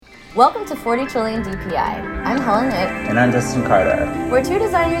Welcome to 40 Trillion DPI. I'm Helen Nick. And I'm Justin Carter. We're two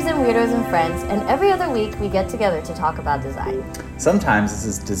designers and weirdos and friends, and every other week we get together to talk about design. Sometimes this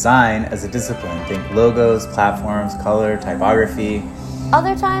is design as a discipline. Think logos, platforms, color, typography.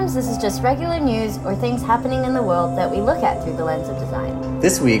 Other times this is just regular news or things happening in the world that we look at through the lens of design.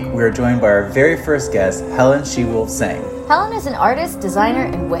 This week we are joined by our very first guest, Helen She-Wolf Tseng. Helen is an artist, designer,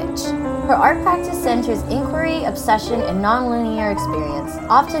 and witch. Her art practice centers inquiry, obsession, and nonlinear experience,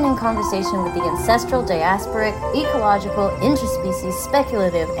 often in conversation with the ancestral, diasporic, ecological, interspecies,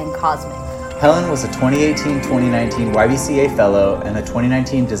 speculative, and cosmic. Helen was a 2018-2019 YBCA Fellow and a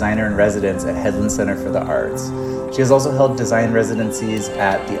 2019 Designer in Residence at Headland Center for the Arts. She has also held design residencies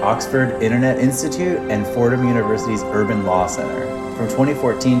at the Oxford Internet Institute and Fordham University's Urban Law Center. From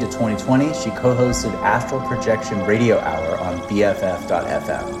 2014 to 2020, she co-hosted Astral Projection Radio Hour on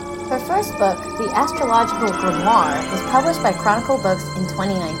BFF.FM. Her first book, The Astrological Grimoire, was published by Chronicle Books in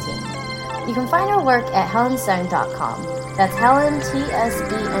 2019. You can find her work at helentseng.com. That's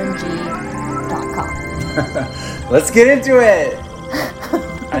HelenTSENG.com. Let's get into it!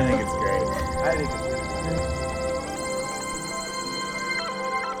 I think it's great.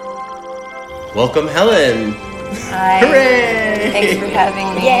 Welcome, Helen! Hi. Hooray! Thanks for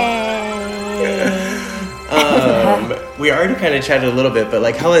having me. Yay! We already kind of chatted a little bit,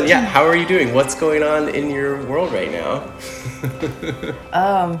 but Helen, how are you doing? What's going on in your world right now?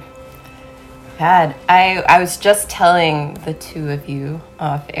 Bad. I was just telling the two of you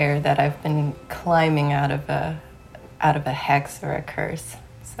off air that I've been climbing out of a hex or a curse.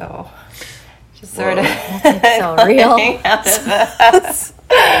 So just sort of That's so real. out of a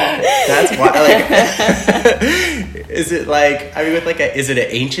That's why. Is it is it an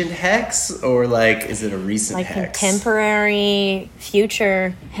ancient hex or is it a recent hex? Contemporary,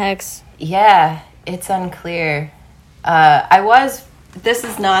 future hex. Yeah, it's unclear. This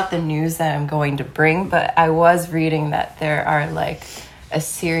is not the news that I'm going to bring, but I was reading that there are a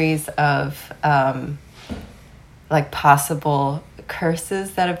series of possible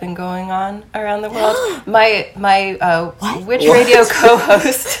curses that have been going on around the world. My Witch Radio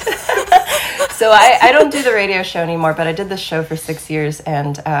co-host. So I don't do the radio show anymore, but I did this show for 6 years,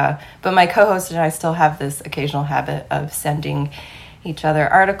 but my co-host and I still have this occasional habit of sending each other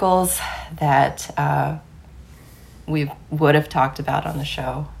articles that we would have talked about on the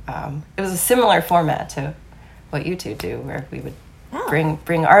show. It was a similar format to what you two do, where we would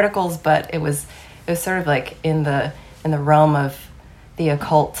bring articles, but it was sort of in the realm of the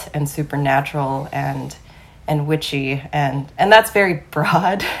occult and supernatural and witchy, and that's very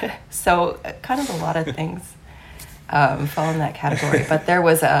broad. So kind of a lot of things fall in that category. But there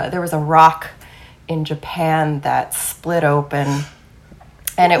was a rock in Japan that split open,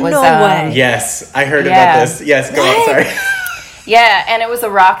 and it was No way. Yes, I heard about this. Yes, go on. Sorry. Yeah, and it was a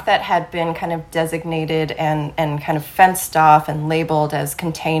rock that had been kind of designated and kind of fenced off and labeled as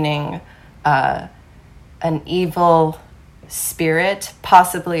containing an evil spirit,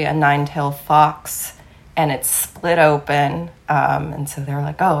 possibly a nine-tailed fox, and it split open, and so they were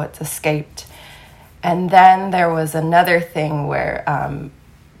like, oh, it's escaped. And then there was another thing where on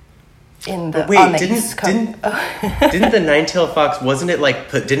the East Coast, didn't the nine-tailed fox, wasn't it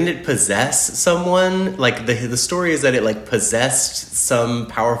didn't it possess someone? The story is that it possessed some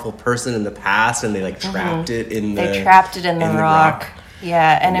powerful person in the past, and they trapped it in the rock.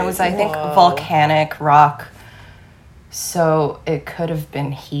 Yeah, and it was, I think, volcanic rock. So it could have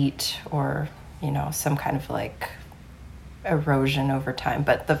been heat or, some kind of erosion over time.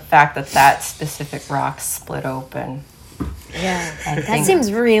 But the fact that specific rock split open. Yeah, that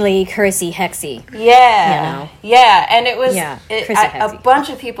seems really cursey, hexy. Yeah, yeah, and it was. hexy. A bunch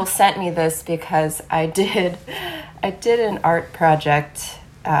of people sent me this because I did an art project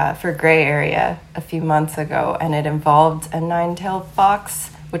for Gray Area a few months ago, and it involved a nine-tailed fox,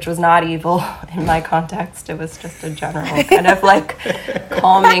 which was not evil in my context. It was just a general kind of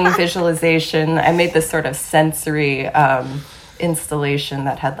calming visualization. I made this sort of sensory installation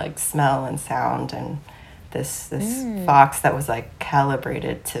that had smell and sound, and this fox that was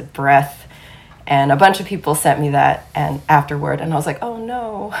calibrated to breath. And a bunch of people sent me that and afterward, and I was like, oh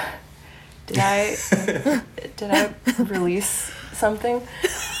no, did I release something?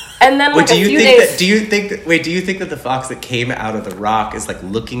 And then do you think that the fox that came out of the rock is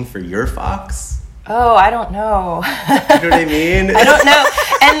looking for your fox? Oh, I don't know. You know what I mean? I don't know.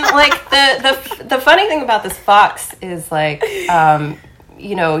 And the funny thing about this fox is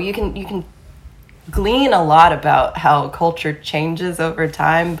you can glean a lot about how culture changes over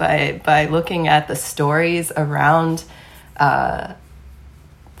time by looking at the stories around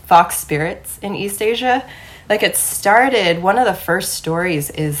fox spirits in East Asia. like it started, one of the first stories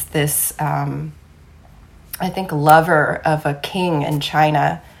is this, I think, lover of a king in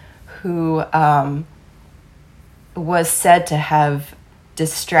China who was said to have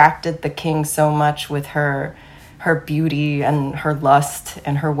distracted the king so much with her beauty and her lust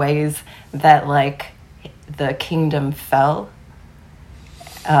and her ways that like the kingdom fell.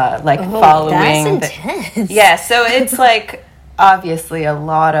 Following that's intense. Yeah, so it's like obviously a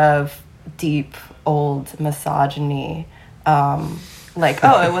lot of deep old misogyny. It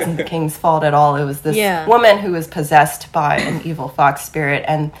wasn't the king's fault at all. It was this woman who was possessed by an evil fox spirit,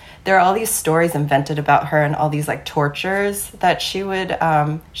 and there are all these stories invented about her and all these like tortures that she would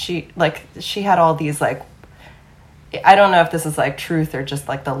she had all these like, I don't know if this is like truth or just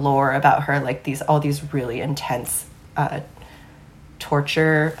like the lore about her, like all these really intense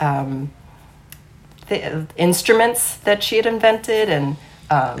torture instruments that she had invented, and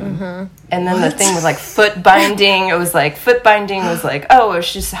then the thing with like foot binding, it was like foot binding was like,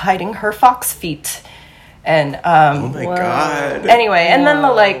 she's hiding her fox feet, and oh my god. Anyway, and then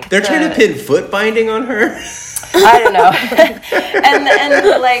they're trying to pin foot binding on her. I don't know.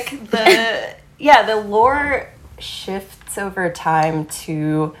 and like the lore shifts over time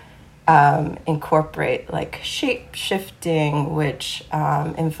to incorporate like shape shifting, which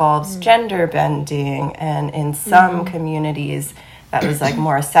involves gender bending, and in some communities that was like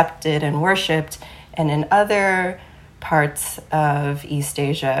more accepted and worshipped, and in other parts of East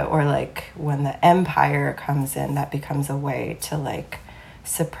Asia, or like when the empire comes in, that becomes a way to like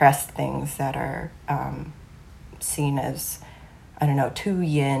suppress things that are seen as, I don't know, too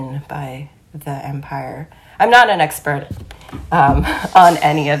yin by the empire. I'm not an expert on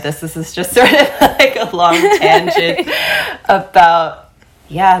any of this. This is just sort of like a long tangent about,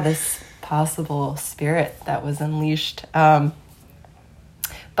 this possible spirit that was unleashed. But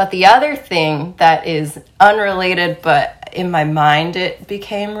the other thing that is unrelated, but in my mind it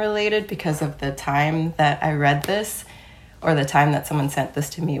became related because of the time that I read this, or the time that someone sent this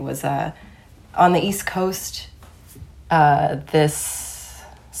to me, was on the East Coast this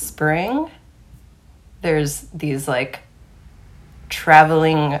spring. There's these like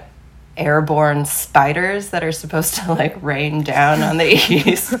traveling airborne spiders that are supposed to like rain down on the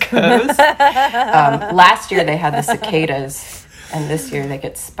East Coast. Last year they had the cicadas, and this year they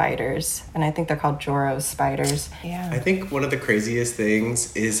get spiders, and I think they're called Joro spiders. Yeah. I think one of the craziest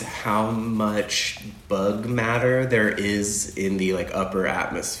things is how much bug matter there is in the like upper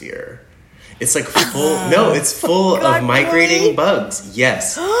atmosphere. It's like full. No, it's full of migrating bugs.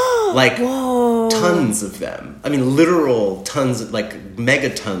 Yes, like tons of them. I mean, literal tons, like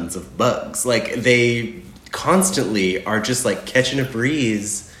megatons of bugs. Like they constantly are just like catching a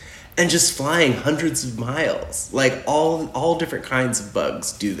breeze and just flying hundreds of miles. Like all different kinds of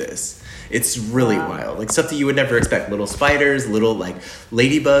bugs do this. It's really wild. Like stuff that you would never expect. Little spiders, little like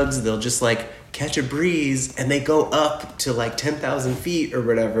ladybugs. They'll just like catch a breeze and they go up to like 10,000 feet or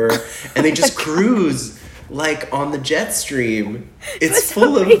whatever, and they just cruise like on the jet stream. It's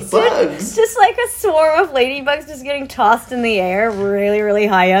full of bugs. Just like a swarm of ladybugs just getting tossed in the air really, really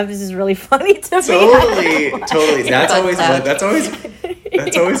high up. This is really funny to me. Totally. That's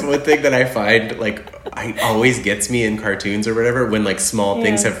always one thing that I find always gets me in cartoons or whatever, when like small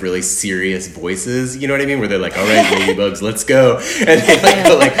things have really serious voices, you know what I mean? Where they're like, all right, ladybugs, let's go. And they like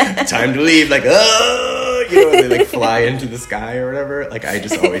go like, time to leave, like, oh, you know, and they like fly into the sky or whatever. Like, I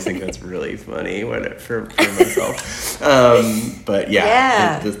just always think that's really funny for myself. But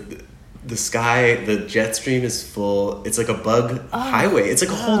the sky, the jet stream is full. It's like a bug highway. It's like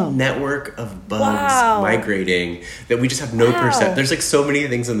a whole network of bugs migrating that we just have no perception. There's like so many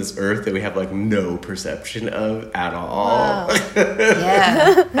things on this earth that we have like no perception of at all.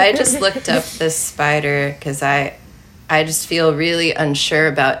 Yeah. I just looked up this spider because I just feel really unsure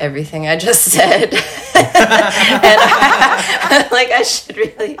about everything I just said. And I should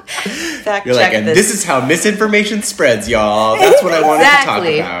really fact check and this is how misinformation spreads, y'all. That's what I wanted to talk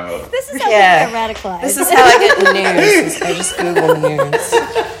about. This is how we get radicalized. This is how I get the news. I just Google news.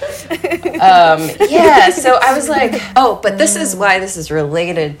 So I was like, but this is why this is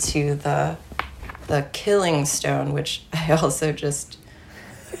related to the killing stone, which I also just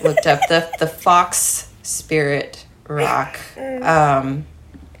looked up. The fox spirit rock.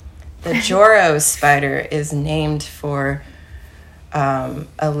 The Joro spider is named for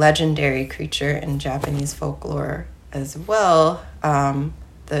a legendary creature in Japanese folklore as well,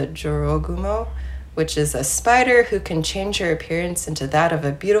 the Jorogumo, which is a spider who can change her appearance into that of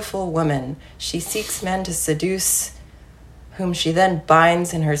a beautiful woman. She seeks men to seduce, whom she then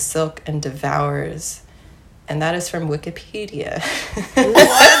binds in her silk and devours. And that is from Wikipedia.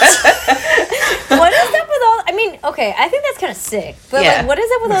 What is up with all? I mean, okay, I think that's kind of sick. But like, what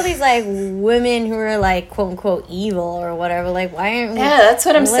is it with all these like women who are like quote unquote evil or whatever? Like, why aren't we? Yeah, that's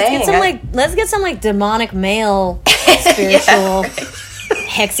what I'm saying. Let's get some like demonic male spiritual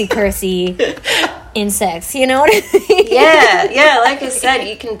hexy cursy insects. You know what I mean? Yeah. Like I said,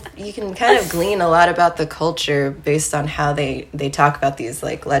 you can kind of glean a lot about the culture based on how they talk about these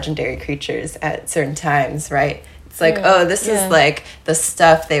like legendary creatures at certain times, right? It's like, this is like the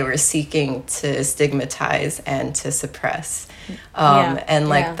stuff they were seeking to stigmatize and to suppress. And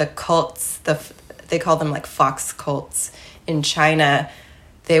like the cults, they call them like fox cults in China.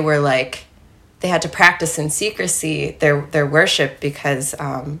 They were like, they had to practice in secrecy their worship because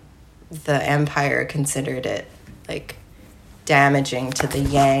the empire considered it like damaging to the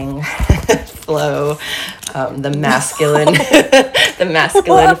yang flow, the masculine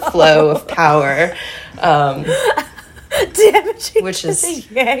flow of power. Damaging which to is the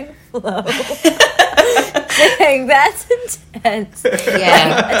yang flow. Dang, that's intense.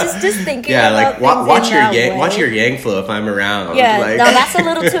 Yeah, just thinking. Yeah, about like watch your way. yang flow if I'm around. Yeah, like. no, that's a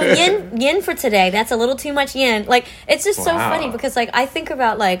little too yin for today. That's a little too much yin. Like, it's just so funny because like I think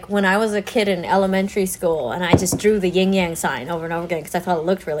about like when I was a kid in elementary school and I just drew the yin yang sign over and over again because I thought it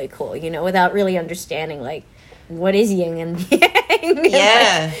looked really cool, you know, without really understanding like what is yin and yang.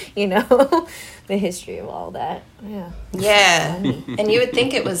 Yeah, like, you know, the history of all that. Yeah, and you would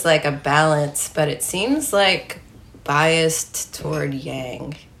think it was like a balance, but it seems like biased toward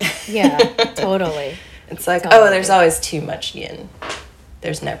yang. Yeah, totally. It's like, there's always too much yin.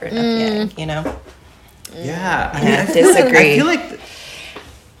 There's never enough yang, you know? Yeah, I disagree.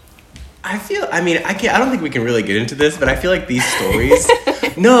 I don't think we can really get into this, but I feel like these stories.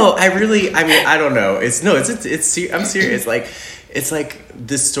 I don't know. I'm serious. It's like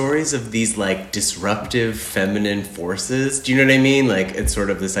the stories of these like disruptive feminine forces. Do you know what I mean? Like it's sort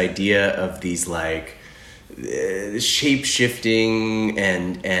of this idea of these like shape shifting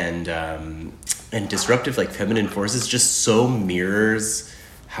and disruptive like feminine forces just so mirrors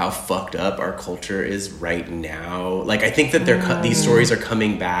how fucked up our culture is right now. Like I think that these stories are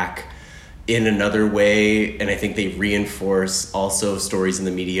coming back in another way, and I think they reinforce also stories in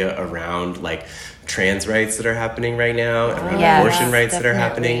the media around like trans rights that are happening right now, around abortion rights that are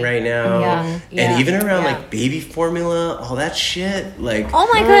happening right now, and even around like baby formula, all that shit. Like, oh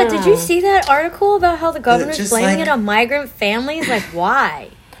my god, did you see that article about how the governor's blaming it on migrant families? Like, why?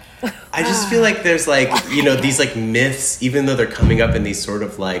 I just feel like there's like, you know, these like myths, even though they're coming up in these sort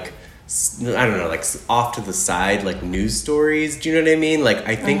of like, I don't know, like off to the side, like news stories. Do you know what I mean? Like,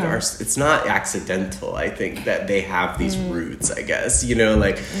 I think it's not accidental. I think that they have these roots, I guess, you know,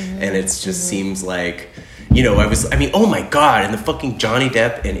 like, and it just seems like, you know, oh my God, and the fucking Johnny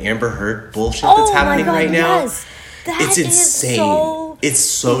Depp and Amber Heard bullshit that's happening right now. Yes. It's insane. It's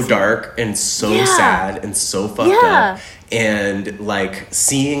so dark and so sad and so fucked up. And like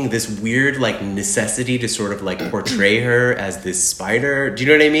seeing this weird like necessity to sort of like portray her as this spider, do you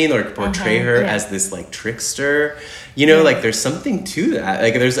know what I mean? Or portray her as this like trickster, you know, like there's something to that.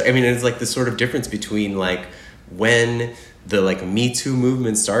 Like it's like this sort of difference between like when the like Me Too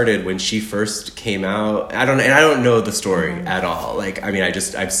movement started, when she first came out. I don't know the story at all. Like, I mean,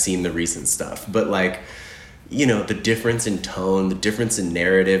 I've seen the recent stuff, but like, you know, the difference in tone, the difference in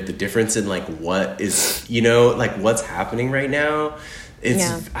narrative, the difference in like what is, you know, like what's happening right now.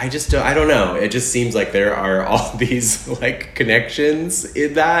 I don't know. It just seems like there are all these like connections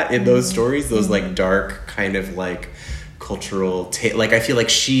in those stories, those like dark kind of like cultural, like I feel like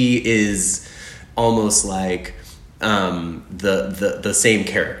she is almost like the same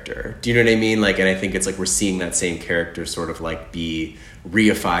character. Do you know what I mean? Like, and I think it's like we're seeing that same character sort of like be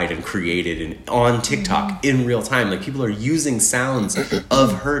reified and created on TikTok in real time. Like people are using sounds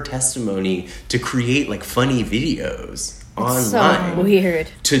of her testimony to create like funny videos online. So weird.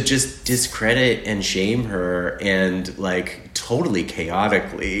 To just discredit and shame her and like totally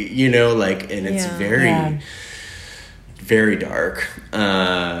chaotically, you know, like, and it's very dark.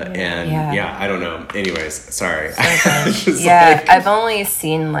 I don't know. Anyways, sorry. Yeah, I've only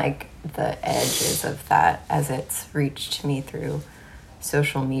seen like the edges of that as it's reached me through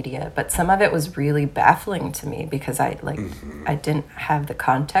social media, but some of it was really baffling to me because I didn't have the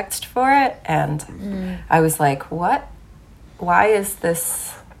context for it, and I was like, what? Why is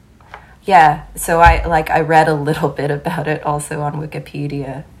this? Yeah, so I read a little bit about it also on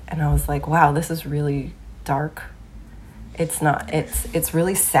Wikipedia, and I was like, wow, this is really dark. It's not. It's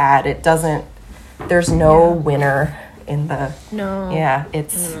really sad. It doesn't. There's no winner in the. No. Yeah,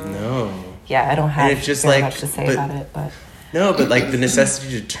 it's. No. Yeah, I don't have it's just very much to say about it, but. No, but like the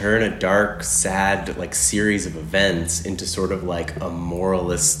necessity to turn a dark, sad like series of events into sort of like a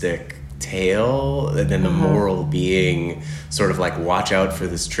moralistic tale, and then the moral being sort of like, watch out for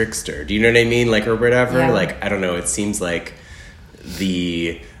this trickster. Do you know what I mean? Like, or whatever. Yeah. Like, I don't know. It seems like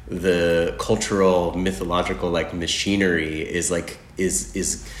the cultural mythological like machinery is like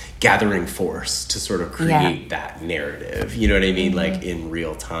is gathering force to sort of create that narrative, you know what I mean? Like in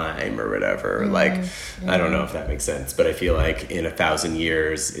real time or whatever. Like, I don't know if that makes sense, but I feel like in 1,000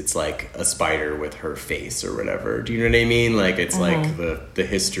 years it's like a spider with her face or whatever. Do you know what I mean? Like, it's like the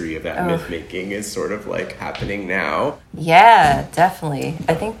history of that myth making is sort of like happening now. Yeah, definitely.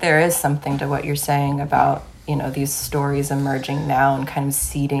 I think there is something to what you're saying about, you know, these stories emerging now and kind of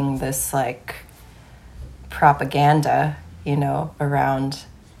seeding this like propaganda, you know, around,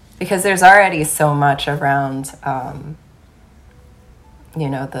 because there's already so much around, you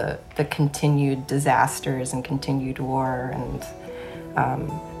know, the continued disasters and continued war and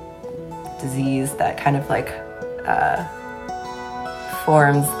disease that kind of like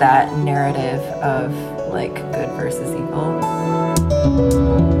forms that narrative of like good versus evil.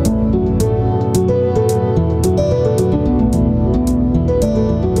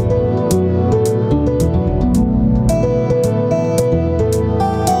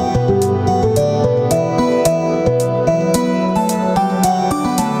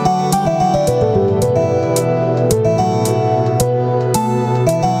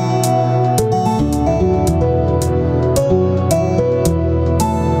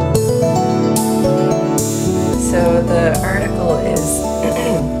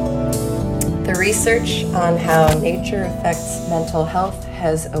 Research on how nature affects mental health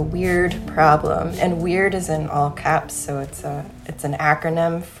has a weird problem, and weird is in all caps, so it's an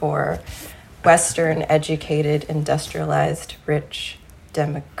acronym for Western, educated, industrialized, rich,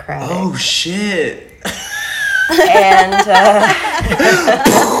 democratic. Oh shit! And so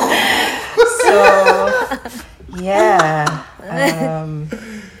yeah.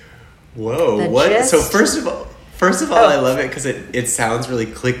 Whoa! What? Gist? So first of all, I love it because it sounds really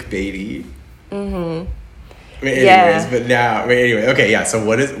clickbaity. Mm-hmm. I mean, anyways, but now, anyway, okay, yeah. So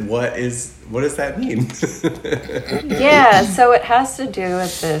what does that mean? Yeah, so it has to do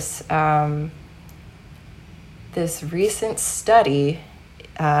with this this recent study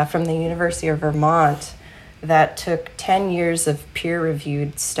from the University of Vermont that took 10 years of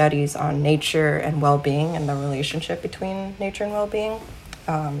peer-reviewed studies on nature and well-being and the relationship between nature and well-being.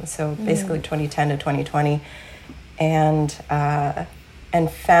 So basically 2010 to 2020, and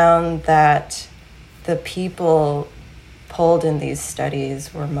found that the people polled in these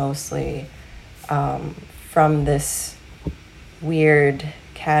studies were mostly from this weird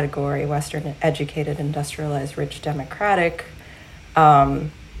category, Western, educated, industrialized, rich, democratic. A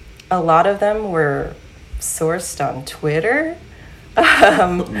lot of them were sourced on Twitter. What?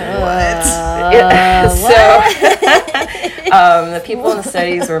 The people in the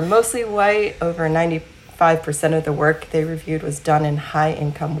studies were mostly white. Over 95% of the work they reviewed was done in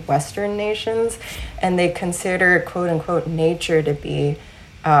high-income Western nations, and they consider quote-unquote nature to be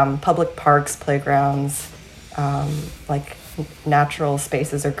public parks, playgrounds, like natural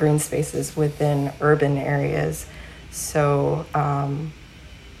spaces or green spaces within urban areas. So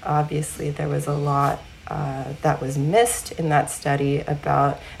obviously there was a lot that was missed in that study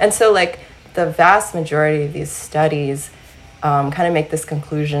about, and so like the vast majority of these studies kind of make this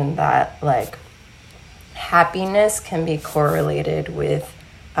conclusion that like happiness can be correlated with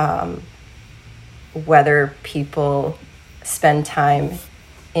whether people spend time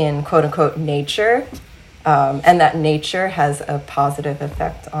in quote-unquote nature, and that nature has a positive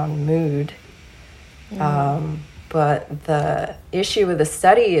effect on mood. But the issue with the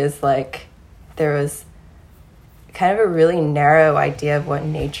study is like there was kind of a really narrow idea of what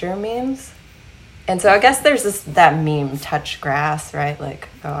nature means. And so I guess there's that meme, touch grass, right? Like,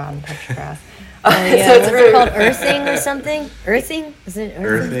 go out and touch grass. So it's called earthing or something? Earthing? Is it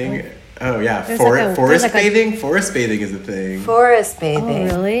earthing? Earthing? Oh, yeah. Forest bathing? Forest bathing is a thing. Forest bathing.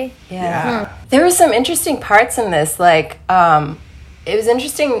 Oh, really? Yeah. There were some interesting parts in this. Like, it was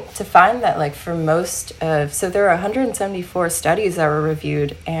interesting to find that, like, for most of... So there were 174 studies that were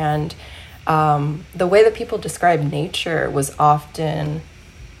reviewed, and the way that people described nature was often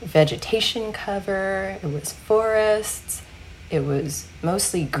vegetation cover, it was forests, it was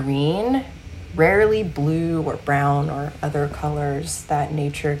mostly green, rarely blue or brown or other colors that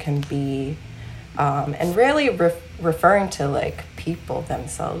nature can be, and rarely referring to like people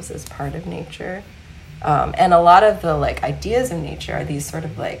themselves as part of nature. And a lot of the like ideas of nature are these sort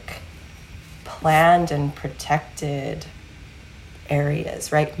of like planned and protected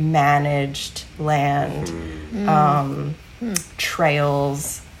areas, right? Managed land,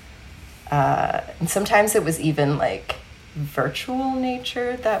 trails, and sometimes it was even like virtual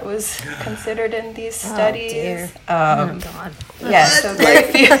nature that was considered in these studies. Dear. Oh God. Yeah, so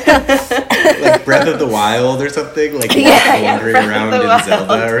like like Breath of the Wild or something, like wandering around in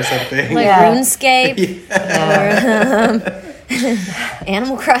Zelda or something, like RuneScape or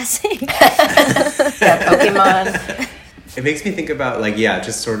Animal Crossing. Pokemon. It makes me think about like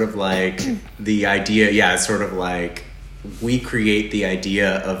just sort of like the idea, sort of like we create the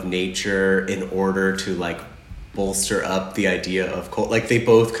idea of nature in order to like bolster up the idea of like they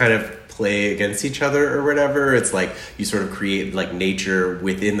both kind of play against each other or whatever. It's like you sort of create like nature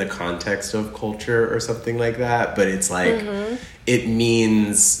within the context of culture or something like that, but it's like it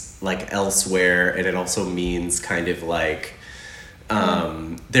means like elsewhere, and it also means kind of like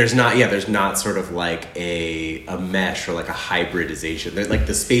there's not sort of like a mesh or like a hybridization. There's like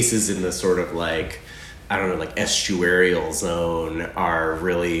the spaces in the sort of like, I don't know, like estuarial zone are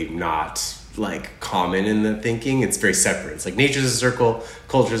really not like common in the thinking. It's very separate. It's like nature's a circle,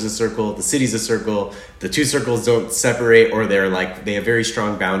 culture's a circle, the city's a circle. The two circles don't separate, or they're like they have very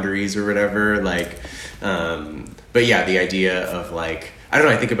strong boundaries or whatever. Like, but yeah, the idea of like, I don't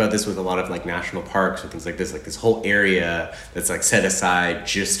know, I think about this with a lot of like national parks or things like this whole area that's like set aside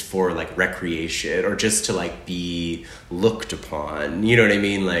just for like recreation or just to like be looked upon, you know what I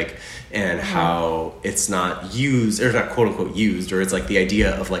mean? Like, and how it's not used, or not quote unquote used, or it's like the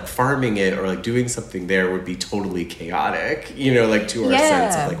idea of like farming it or like doing something there would be totally chaotic, you know, like to our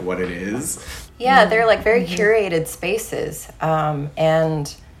sense of like what it is. Yeah, they're like very curated spaces.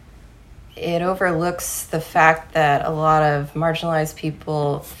 And it overlooks the fact that a lot of marginalized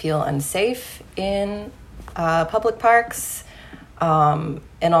people feel unsafe in public parks, and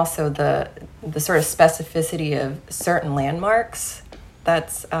also the sort of specificity of certain landmarks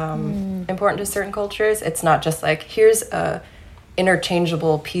that's important to certain cultures. It's not just like, here's a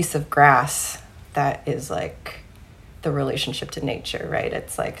interchangeable piece of grass that is like the relationship to nature, right?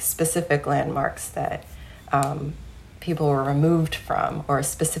 It's like specific landmarks that people were removed from, or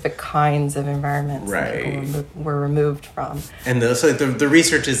specific kinds of environments that people were removed from. And the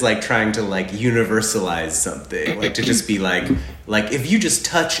research is like trying to like universalize something, like to just be like if you just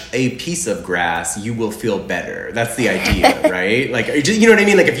touch a piece of grass, you will feel better. That's the idea, right? Like, you know what I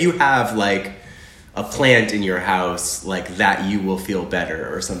mean? Like if you have like a plant in your house, like that, you will feel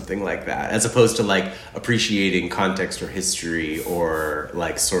better or something like that, as opposed to like appreciating context or history, or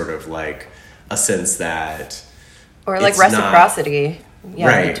like sort of like a sense that, or like reciprocity,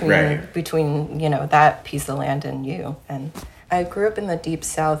 between you know, that piece of land and you. And I grew up in the Deep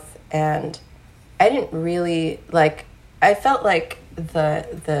South, and I didn't really like. I felt like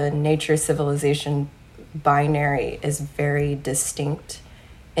the nature civilization binary is very distinct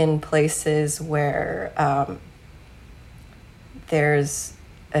in places where there's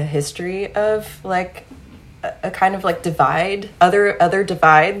a history of like a kind of like divide, other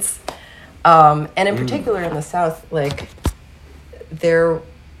divides. And in particular in the South, like there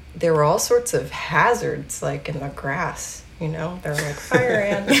were all sorts of hazards like in the grass, you know, there were like fire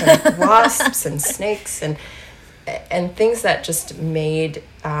ants and wasps and snakes and things that just made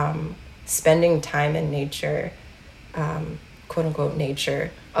spending time in nature, quote unquote nature,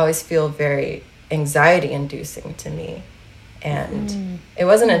 always feel very anxiety inducing to me. And it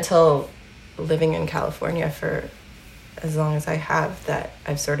wasn't until living in California for as long as I have that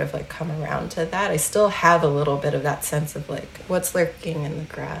I've sort of like come around to that. I still have a little bit of that sense of like what's lurking in the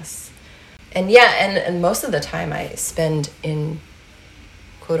grass. And and most of the time I spend in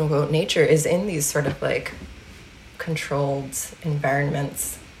quote unquote nature is in these sort of like controlled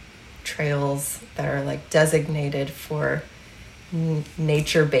environments, trails that are like designated for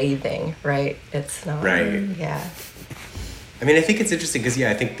nature bathing, right? It's not, yeah. I mean, I think it's interesting because,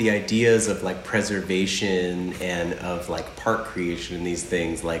 I think the ideas of, like, preservation and of, like, park creation and these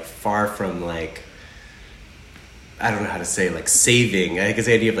things, like, far from, like, I don't know how to say, like, saving. I think it's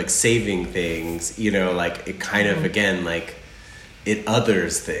the idea of, like, saving things, you know, like, it kind of, again, like, it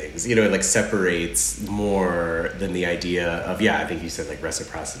others things, you know, it, like, separates more than the idea of, I think you said, like,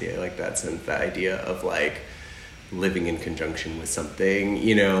 reciprocity. I like that sense, the idea of, like, living in conjunction with something,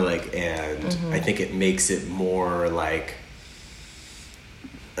 you know, like, and I think it makes it more, like,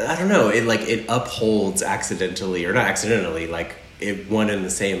 I don't know, it upholds accidentally, or not accidentally, like it one and the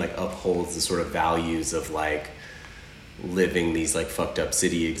same, like upholds the sort of values of like living these like fucked up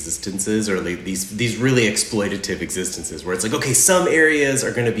city existences, or like these really exploitative existences where it's like, okay, some areas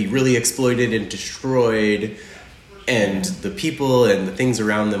are going to be really exploited and destroyed, and the people and the things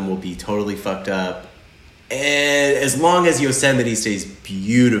around them will be totally fucked up. And as long as Yosemite stays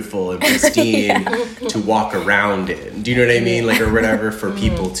beautiful and pristine to walk around in, do you know what I mean? Like, or whatever, for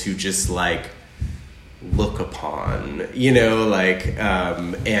people to just like look upon, you know, like,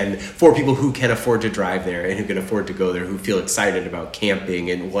 and for people who can afford to drive there and who can afford to go there, who feel excited about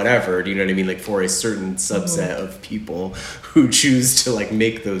camping and whatever, do you know what I mean? Like for a certain subset of people who choose to like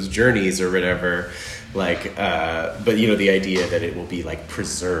make those journeys or whatever, like, but you know, the idea that it will be like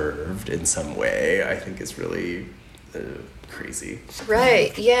preserved in some way, I think is really crazy.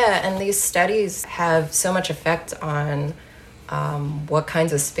 Right, yeah, and these studies have so much effect on what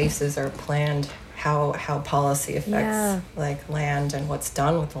kinds of spaces are planned, how policy affects like land and what's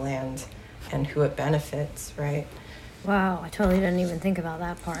done with the land and who it benefits, right? Wow, I totally didn't even think about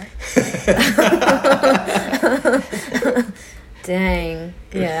that part. Dang,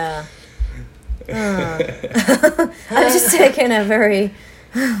 yeah. I'm just taking a very...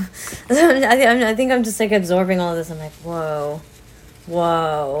 I think I'm just like absorbing all this. I'm like, whoa.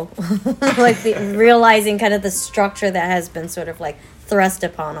 Like realizing kind of the structure that has been sort of like thrust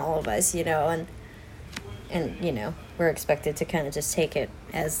upon all of us, you know, and you know, we're expected to kind of just take it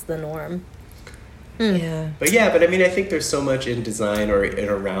as the norm. Yeah. But I mean, I think there's so much in design or in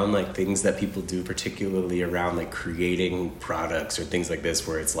around like things that people do, particularly around like creating products or things like this,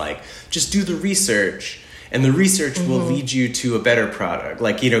 where it's like, just do the research and the research will lead you to a better product.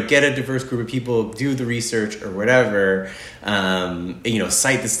 Like, you know, get a diverse group of people, do the research or whatever, you know,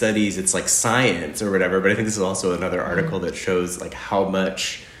 cite the studies. It's like science or whatever. But I think this is also another article that shows like how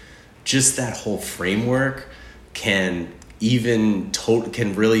much just that whole framework can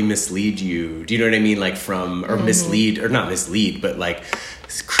can really mislead you. Do you know what I mean? Like from, or mislead, or not mislead, but like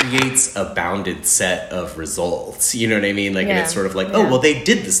creates a bounded set of results. You know what I mean? Like, and it's sort of like, oh, well, they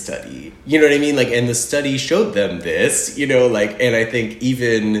did the study. You know what I mean? Like, and the study showed them this, you know, like, and I think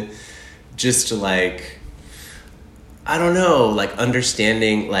even just like, I don't know, like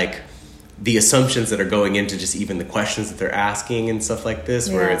understanding like the assumptions that are going into just even the questions that they're asking and stuff like this,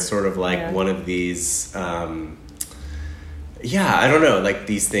 where it's sort of like one of these, I don't know, like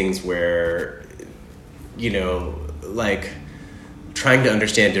these things where, you know, like trying to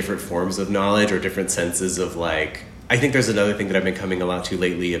understand different forms of knowledge or different senses of like, I think there's another thing that I've been coming a lot to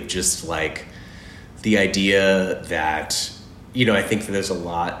lately of just like the idea that, you know, I think that there's a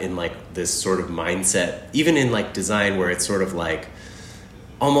lot in like this sort of mindset, even in like design, where it's sort of like,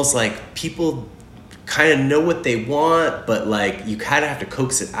 almost like people kind of know what they want, but like you kind of have to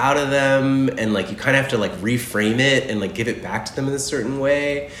coax it out of them, and like you kind of have to like reframe it and like give it back to them in a certain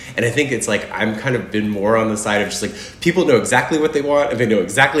way. And I think it's like I'm kind of been more on the side of just like people know exactly what they want and they know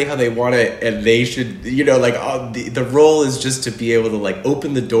exactly how they want it, and they should, you know, like the role is just to be able to like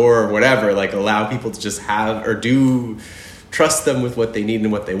open the door or whatever, like allow people to just have or do trust them with what they need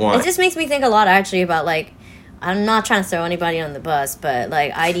and what they want. It just makes me think a lot actually about like, I'm not trying to throw anybody on the bus, but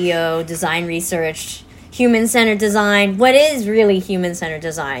like IDEO, design research, human-centered design. What is really human-centered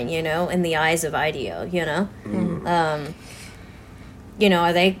design, you know, in the eyes of IDEO, you know? You know,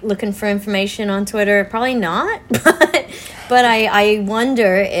 are they looking for information on Twitter? Probably not. But I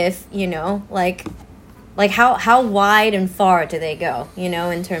wonder if, you know, like how wide and far do they go, you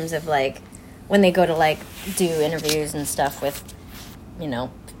know, in terms of like when they go to like do interviews and stuff with, you know,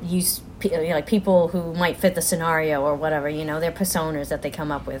 like people who might fit the scenario or whatever, you know, their personas that they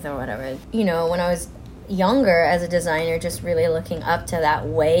come up with or whatever. You know, when I was younger as a designer, just really looking up to that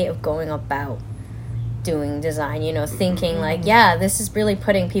way of going about doing design, you know, thinking like, yeah, this is really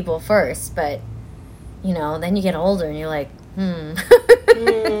putting people first. But, you know, then you get older and you're like,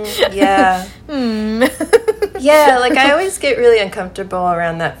 yeah. Yeah, like I always get really uncomfortable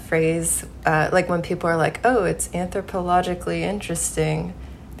around that phrase, like when people are like, oh, it's anthropologically interesting.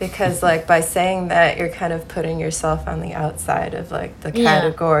 Because, like, by saying that, you're kind of putting yourself on the outside of, like, the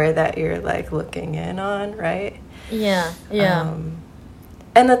category that you're, like, looking in on, right? Yeah. And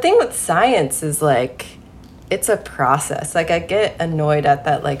the thing with science is, like, it's a process. Like, I get annoyed at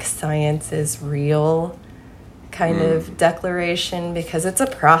that, like, science is real kind of declaration, because it's a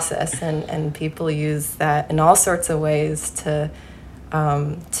process, and people use that in all sorts of ways to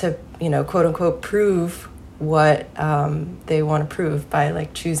you know, quote-unquote, prove what they want to prove by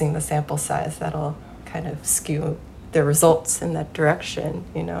like choosing the sample size that'll kind of skew the results in that direction,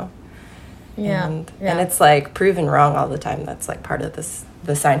 you know? And it's like proven wrong all the time. That's like part of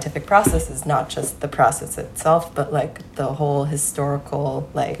the scientific process is not just the process itself, but like the whole historical,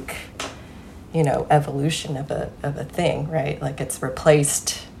 like, you know, evolution of a thing, right? Like it's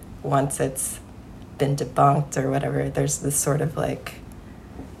replaced once it's been debunked or whatever. There's this sort of like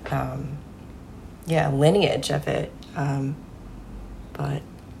lineage of it, but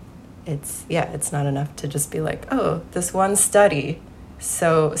it's not enough to just be like, oh, this one study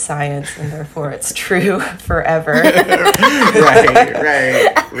so science, and therefore it's true forever. right.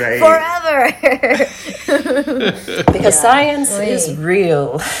 Forever. Because science is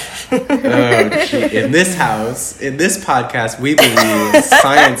real. In this house, in this podcast, we believe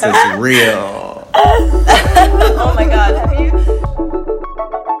science is real. Oh my God, have you?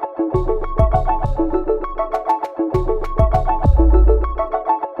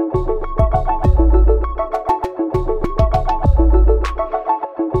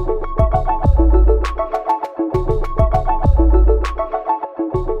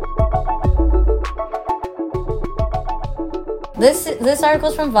 This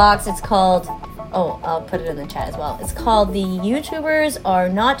article's from Vox. It's called, I'll put it in the chat as well. It's called "The YouTubers Are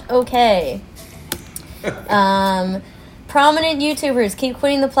Not Okay." Prominent YouTubers keep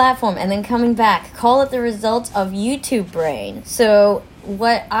quitting the platform and then coming back. Call it the result of YouTube brain. So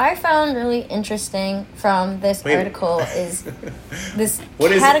what I found really interesting from this article is this categorization.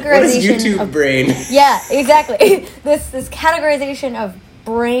 What is YouTube brain? Yeah, exactly. This categorization of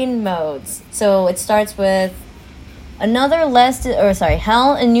brain modes. So it starts with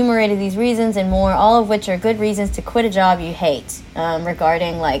Hal enumerated these reasons and more, all of which are good reasons to quit a job you hate.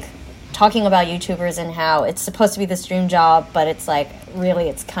 Regarding like talking about YouTubers and how it's supposed to be this dream job, but it's like really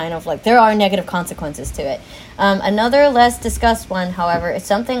it's kind of like there are negative consequences to it. Another less discussed one, however, is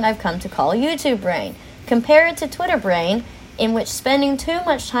something I've come to call YouTube brain. Compare it to Twitter brain, in which spending too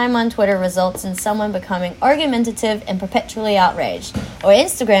much time on Twitter results in someone becoming argumentative and perpetually outraged. Or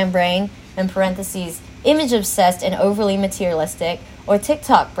Instagram brain, in parentheses, image obsessed and overly materialistic, or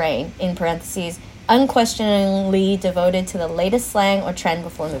TikTok brain, in parentheses, unquestioningly devoted to the latest slang or trend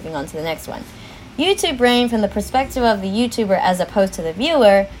before moving on to the next one. YouTube brain, from the perspective of the YouTuber as opposed to the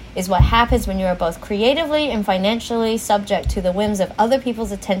viewer, is what happens when you are both creatively and financially subject to the whims of other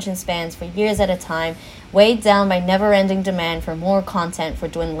people's attention spans for years at a time, weighed down by never-ending demand for more content for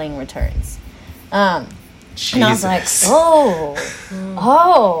dwindling returns. Jesus. And I was like,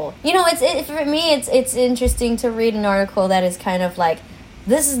 you know, for me, it's interesting to read an article that is kind of like,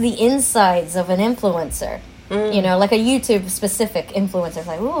 this is the insides of an influencer, you know, like a YouTube specific influencer. It's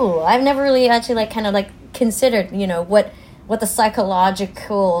like, I've never really actually like kind of like considered, you know, what the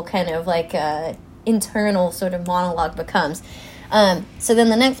psychological kind of like internal sort of monologue becomes. So then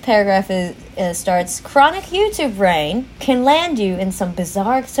the next paragraph starts, chronic YouTube brain can land you in some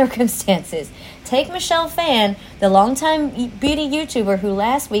bizarre circumstances. Take Michelle Phan, the longtime beauty YouTuber who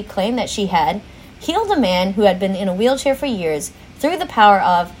last week claimed that she had healed a man who had been in a wheelchair for years through the power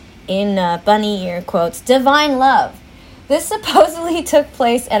of, in bunny ear quotes, divine love. This supposedly took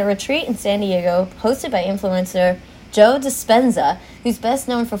place at a retreat in San Diego hosted by influencer Joe Dispenza, who's best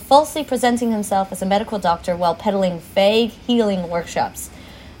known for falsely presenting himself as a medical doctor while peddling vague healing workshops.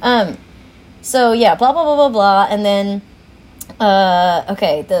 So yeah, blah, blah, blah, blah, blah. And then,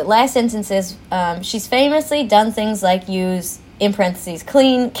 the last sentence is, she's famously done things like use, in parentheses,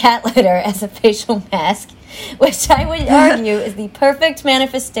 clean cat litter as a facial mask, which I would argue is the perfect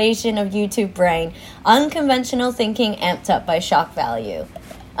manifestation of YouTube brain, unconventional thinking amped up by shock value.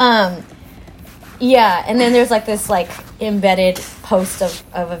 Yeah, and then there's like this like embedded post of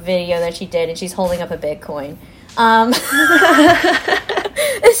a video that she did, and she's holding up a Bitcoin.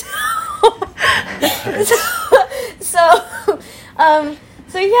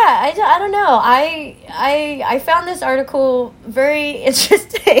 So yeah, I don't know. I found this article very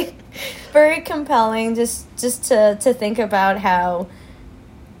interesting, very compelling, just to think about how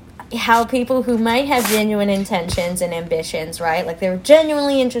people who might have genuine intentions and ambitions, right? Like they're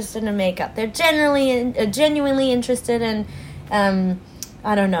genuinely interested in makeup. They're genuinely interested in,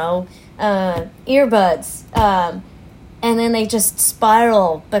 earbuds. And then they just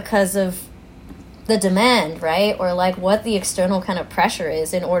spiral because of the demand, right? Or like what the external kind of pressure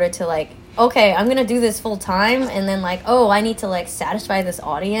is in order to like, okay, I'm going to do this full time. And then like, I need to like satisfy this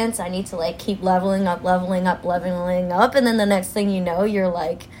audience. I need to like keep leveling up. And then the next thing you know, you're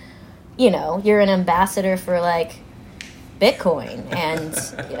like, you know, you're an ambassador for like Bitcoin and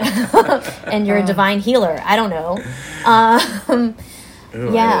and you're a divine healer. I don't know.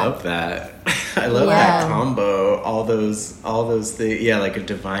 Ooh, yeah. I love that. I love that combo. All those things. Yeah, like a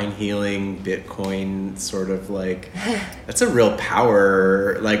divine healing Bitcoin sort of like, that's a real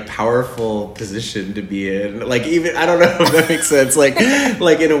powerful position to be in. Like even, I don't know if that makes sense. Like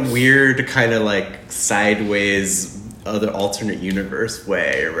in a weird kind of like sideways other alternate universe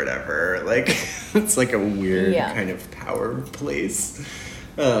way or whatever. Like it's like a weird kind of power place.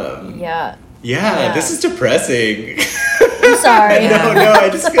 Yeah, this is depressing. I'm sorry. No, I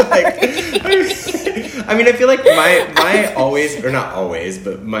just feel like I mean, I feel like my always, or not always,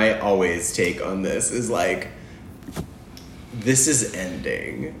 but my always take on this is like this is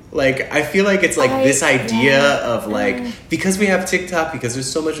ending. Like, I feel like it's like this idea of like, because we have TikTok, because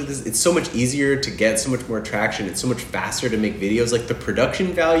there's so much of this, it's so much easier to get so much more traction. It's so much faster to make videos. Like the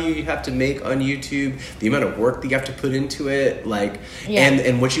production value you have to make on YouTube, the amount of work that you have to put into it, like,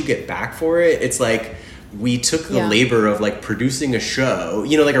 and what you get back for it. It's like, we took the labor of like producing a show,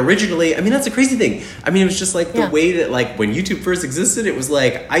 you know, like originally, I mean, that's a crazy thing. I mean, it was just like the way that like when YouTube first existed, it was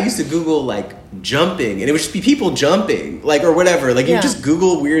like, I used to Google like jumping and it would just be people jumping, like, or whatever. Like you just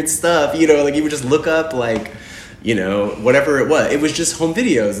Google weird stuff, you know, like you would just look up like, you know, whatever it was. It was just home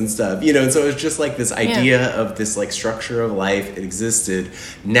videos and stuff, you know, and so it was just like this idea of this like structure of life. It existed.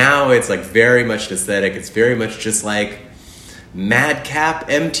 Now it's like very much aesthetic. It's very much just like madcap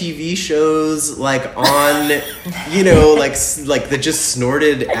MTV shows, like on, you know, like that just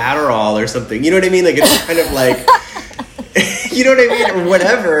snorted Adderall or something. You know what I mean? Like it's kind of like, you know what I mean, or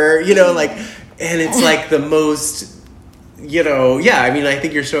whatever. You know, like, and it's like the most, you know, I mean, I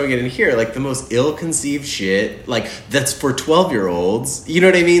think you're showing it in here, like the most ill-conceived shit, like that's for 12-year-olds. You know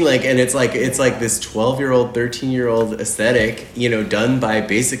what I mean? Like, and it's like this 12-year-old, 13-year-old aesthetic, you know, done by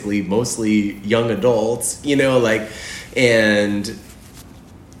basically mostly young adults. You know, like. And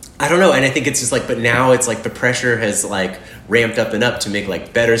I don't know, and I think it's just like, but now it's like the pressure has like ramped up and up to make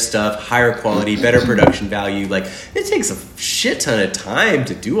like better stuff, higher quality, better production value. Like it takes a shit ton of time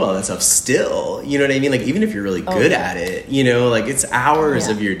to do all that stuff still, you know what I mean? Like even if you're really good at it, you know, like it's hours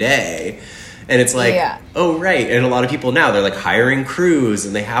of your day. And it's like, oh, right. And a lot of people now, they're like hiring crews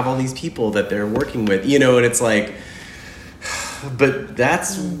and they have all these people that they're working with, you know, and it's like, but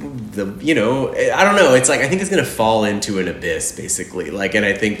that's the, you know, I don't know. It's like, I think it's going to fall into an abyss basically. Like, and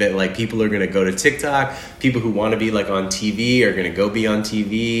I think that like people are going to go to TikTok, people who want to be like on TV are going to go be on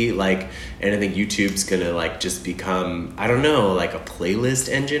TV. Like, and I think YouTube's going to like just become, I don't know, like a playlist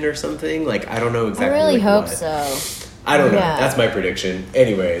engine or something. Like, I don't know exactly. I really hope what. So. I don't know. That's my prediction.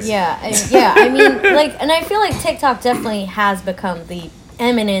 Anyways. Yeah. I mean, like, and I feel like TikTok definitely has become the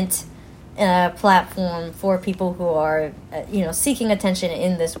eminent platform for people who are, you know, seeking attention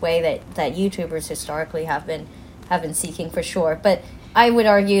in this way that YouTubers historically have been seeking for sure. But I would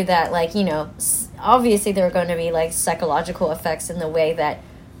argue that, like, you know, obviously there are going to be like psychological effects in the way that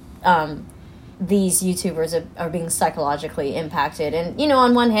these YouTubers are being psychologically impacted. And, you know,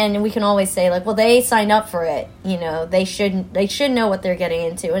 on one hand, we can always say like, well, they signed up for it, you know, they should know what they're getting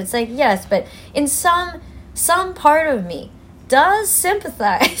into. And it's like, yes, but in some part of me does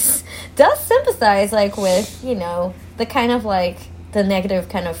sympathize like with, you know, the kind of like the negative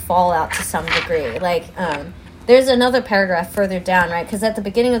kind of fallout to some degree. Like there's another paragraph further down, right? Because at the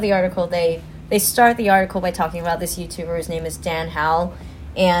beginning of the article they start the article by talking about this YouTuber. His name is Dan Howell,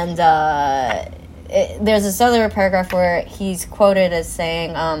 and there's this other paragraph where he's quoted as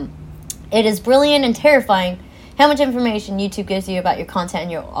saying, it is brilliant and terrifying how much information YouTube gives you about your content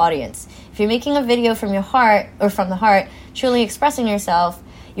and your audience. If you're making a video from your heart or from the heart, truly expressing yourself,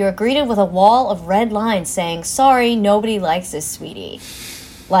 you're greeted with a wall of red lines saying, sorry, nobody likes this, sweetie.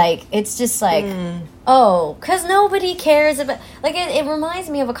 Like, it's just like, oh, because nobody cares about... Like, it reminds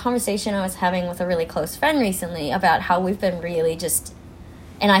me of a conversation I was having with a really close friend recently about how we've been really just...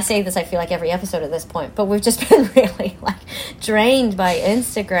 And I say this, I feel like every episode at this point, but we've just been really, like, drained by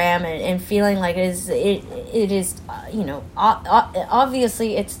Instagram and feeling like it is, you know,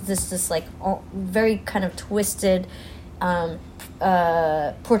 obviously it's this like, very kind of twisted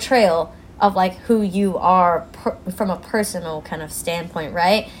portrayal of, like, who you are from a personal kind of standpoint,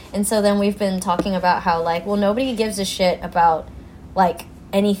 right? And so then we've been talking about how, like, well, nobody gives a shit about, like,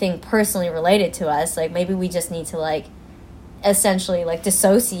 anything personally related to us. Like, maybe we just need to, like, essentially like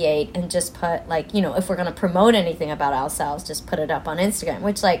dissociate and just put, like, you know, if we're going to promote anything about ourselves, just put it up on Instagram,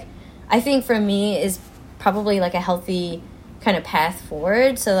 which, like, I think for me is probably like a healthy kind of path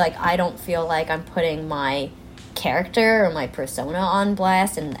forward. So, like, I don't feel like I'm putting my character or my persona on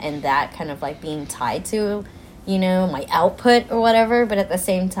blast and that kind of like being tied to, you know, my output or whatever. But at the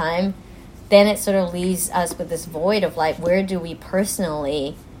same time, then it sort of leaves us with this void of, like, where do we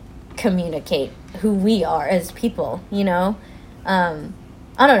personally communicate who we are as people, you know? I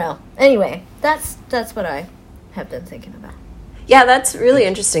don't know. Anyway, that's what I have been thinking about. Yeah, that's really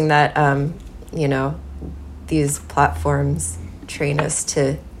interesting that, you know, these platforms train us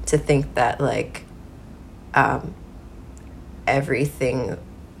to think that, like, everything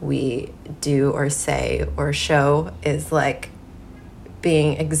we do or say or show is, like,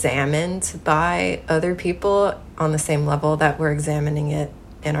 being examined by other people on the same level that we're examining it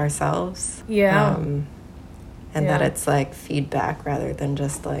in ourselves. Yeah. And that it's like feedback rather than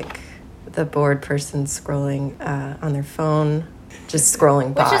just like the bored person scrolling on their phone just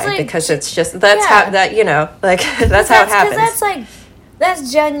scrolling by, like, because it's just that's how that that's how it happens. That's like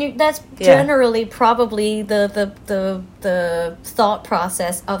that's generally probably the thought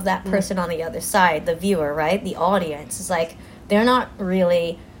process of that person on the other side, the viewer, right? The audience is like they're not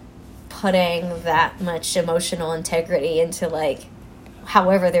really putting that much emotional integrity into like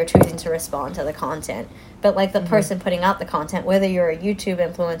however they're choosing to respond to the content. But like the person putting out the content, whether you're a YouTube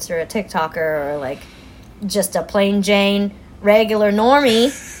influencer, a TikToker, or like just a plain Jane regular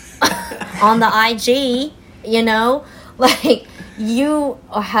normie on the IG, like you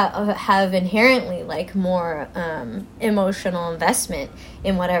have inherently like more emotional investment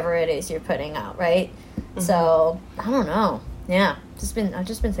in whatever it is you're putting out, right? So I don't know. Yeah, I've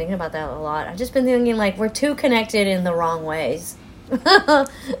just been thinking about that a lot. I've just been thinking like we're too connected in the wrong ways.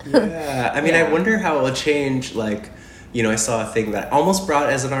 Yeah, I mean, I wonder how it will change. Like, I saw a thing that I almost brought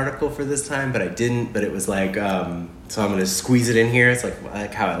as an article for this time, but I didn't. But it was like, so I'm gonna squeeze it in here. It's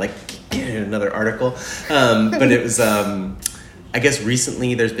like how I like get another article. But it was, I guess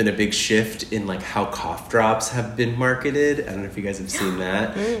recently there's been a big shift in like how cough drops have been marketed. I don't know if you guys have seen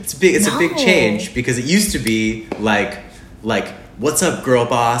that. It's a big change, because it used to be like, what's up, girl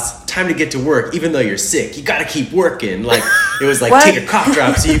boss? Time to get to work. Even though you're sick, you gotta keep working. Like, it was like, take a cough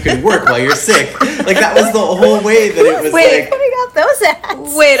drop so you can work while you're sick. Like, that was the whole way that it was. Wait, putting out those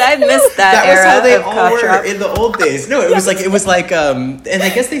ads. Wait, I missed that era. That was how they all cough were drop. in the old days. No, it was like, and I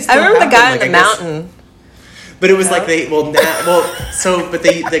guess they still. I remember the guy them, on the mountain. But it was like but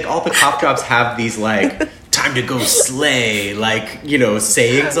they like all the cough drops have these like time to go slay, like,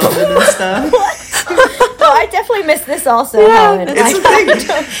 sayings on them and stuff. No, I definitely missed this also. Yeah, it's a thing.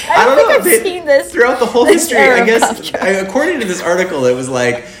 I don't think I've seen this throughout the whole history. I guess according to this article, it was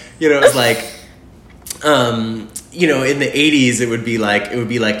like, in the 80s, it would be like,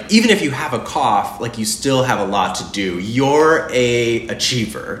 even if you have a cough, like, you still have a lot to do. You're a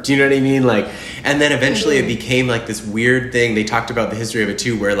achiever. Do you know what I mean? Like, and then eventually it became like this weird thing. They talked about the history of it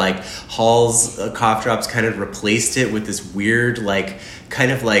too, where like Hall's cough drops kind of replaced it with this weird, like, kind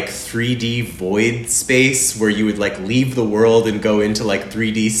of like 3D void space where you would like leave the world and go into like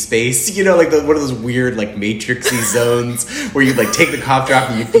 3D space, like one of those weird like matrixy zones where you'd like take the cough drop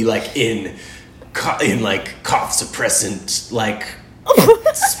and you'd be like in like cough suppressant like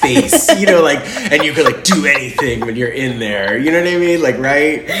space, like, and you could like do anything when you're in there, you know what I mean, like,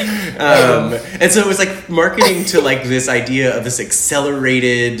 right? And so it was like marketing to like this idea of this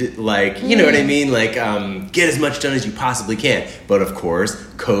accelerated, like, you know what I mean, like, get as much done as you possibly can. But of course,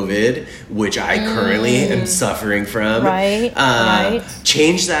 COVID, which I currently am suffering from,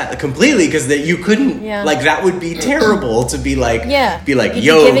 changed that completely, because that you couldn't, like, that would be terrible to be like,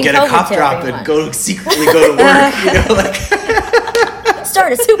 yo, get a cough drop and secretly go to work, like.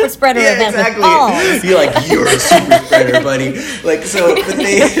 Start a super spreader event with balls. You're like, you're a super spreader, buddy. Like, so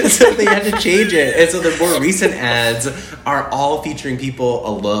they had to change it. And so the more recent ads are all featuring people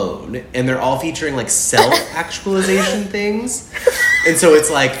alone, and they're all featuring like self-actualization things. And so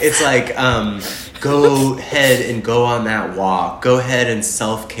it's like go ahead and go on that walk. Go ahead and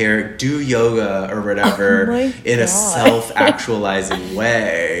self-care, do yoga or whatever in a self-actualizing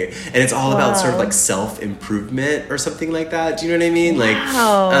way. And it's all about sort of like self-improvement or something like that. Do you know what I mean? Like,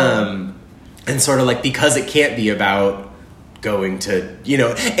 and sort of like, because it can't be about going to,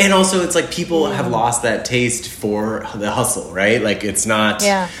 and also it's like people have lost that taste for the hustle, right? Like, it's not,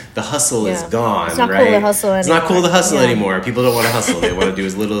 the hustle is gone, it's not right? Cool to hustle anymore. It's not cool to hustle anymore. People don't want to hustle. They want to do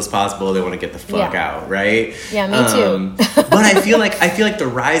as little as possible. They want to get the fuck out, right? Yeah, me too. But I feel like the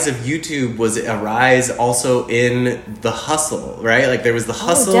rise of YouTube was a rise also in the hustle, right? Like, there was the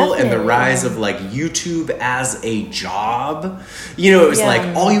hustle and the rise of like YouTube as a job. It was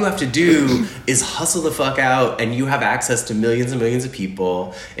like, all you have to do is hustle the fuck out, and you have access to millions and millions of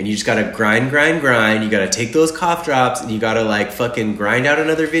people, and you just gotta grind. You gotta take those cough drops, and you gotta like fucking grind out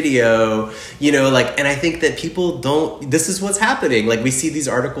another video, like, and I think that people don't, this is what's happening. Like, we see these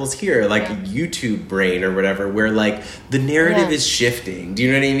articles here, like YouTube brain or whatever, where like the narrative is shifting. Do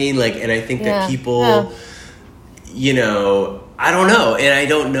you know what I mean? Like, and I think that people, I don't know. And I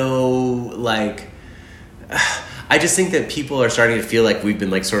don't know, like, I just think that people are starting to feel like we've been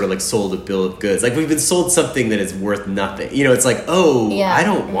like sort of like sold a bill of goods. Like, we've been sold something that is worth nothing. It's like, I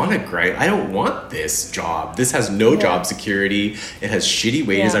don't want to grind. I don't want this job. This has no job security. It has shitty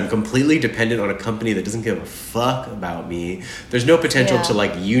wages. I'm completely dependent on a company that doesn't give a fuck about me. There's no potential to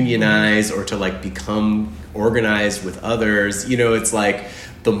like unionize or to like become organized with others. It's like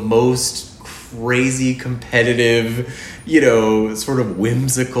the most crazy competitive, sort of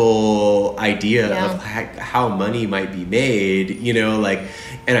whimsical idea of how money might be made,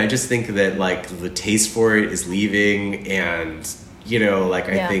 and I just think that like the taste for it is leaving, and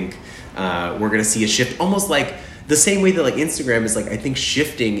I think we're gonna see a shift, almost like the same way that like Instagram is like, I think,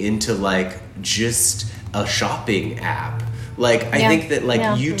 shifting into like just a shopping app. Like, I think that like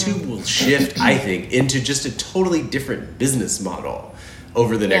YouTube will shift, I think, into just a totally different business model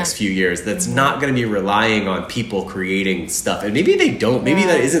over the next few years that's not going to be relying on people creating stuff. And maybe they don't, maybe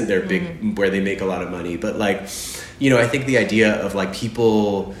that isn't their big, where they make a lot of money. But like, I think the idea of like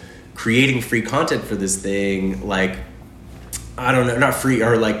people creating free content for this thing, like, I don't know, not free,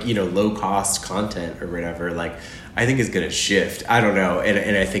 or like, low cost content or whatever, like, I think is going to shift. I don't know.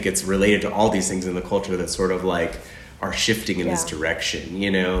 And I think it's related to all these things in the culture that sort of like are shifting in this direction,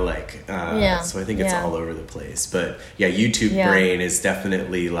 so I think it's all over the place. But YouTube brain is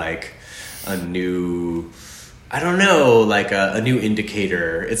definitely like a new, I don't know, like a new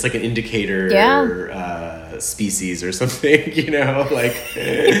indicator. It's like an indicator species or something, like.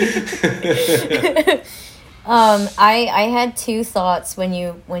 I had two thoughts when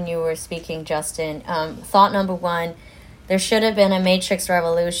you were speaking, Justin. Thought number one, there should have been a Matrix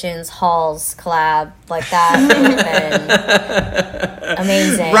Revolutions Halls collab like that. Would have been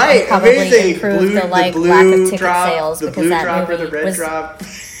amazing. Right, probably amazing. Improved the lack of ticket sales because that movie was.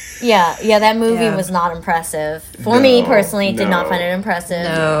 Yeah, that movie was not impressive for me personally. Did not find it impressive.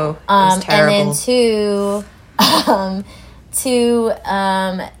 No, it was terrible.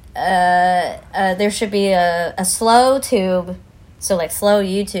 And then there should be a slow tube, so like slow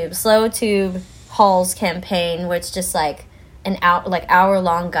tube Halls campaign, which just like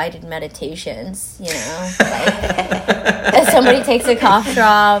hour-long guided meditations, like somebody takes a cough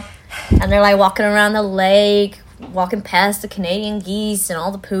drop and they're like walking around the lake, walking past the Canadian geese and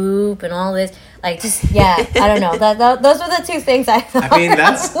all the poop and all this, like, just I don't know, those were the two things I thought. I mean,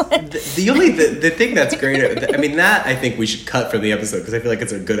 that's the thing that's great. I mean, that I think we should cut from the episode because I feel like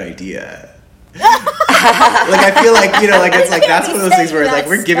it's a good idea. Like, I feel like, like, it's like, that's one of those things where it's like,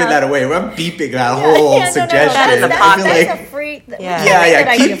 we're giving that away. We're beeping that whole suggestion. That in the pocket. That's a free... keep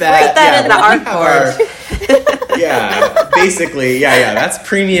that. Put that in the artboard. Basically, that's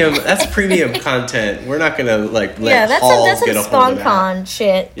premium content. We're not gonna like let Halls get a hold of that. SpawnCon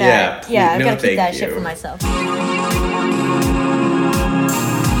shit. I gotta keep that shit for myself.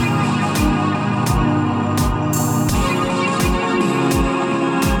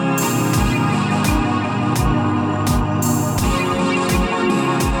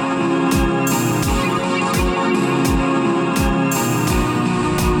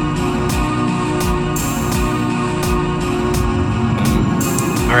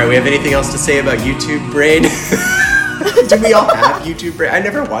 All right, we have anything else to say about YouTube brain? Do we all have YouTube brain? I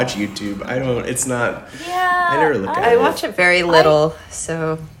never watch YouTube. I don't. It's not. Yeah. I never look at it. I watch it very little,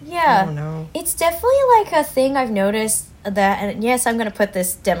 so. I don't know. It's definitely like a thing I've noticed that, and yes, I'm going to put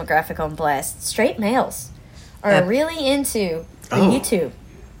this demographic on blast. Straight males are really into YouTube.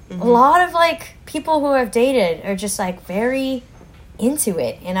 Mm-hmm. A lot of like people who I've dated are just like very into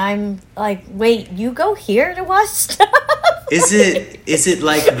it, and I'm like, wait, you go here to watch stuff? Is it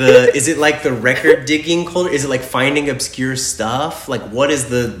like the record digging culture? Is it like finding obscure stuff? Like what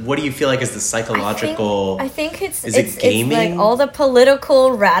do you feel like is the psychological? I think it's gaming? It's like all the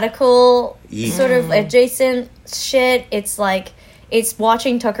political radical sort of adjacent shit. It's like it's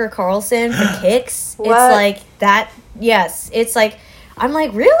watching Tucker Carlson for kicks. It's like that. Yes, it's like I'm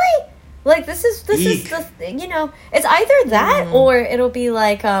like, really? Like this is the it's either that or it'll be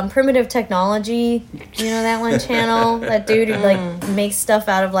like Primitive Technology, that one channel, that dude who like makes stuff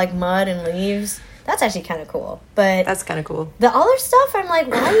out of like mud and leaves. That's actually kind of cool. But that's kind of cool. The other stuff, I'm like,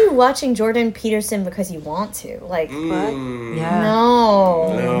 why are you watching Jordan Peterson because you want to? Like, what? Yeah.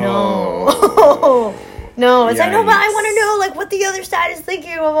 No, it's like, no, but I want to know like what the other side is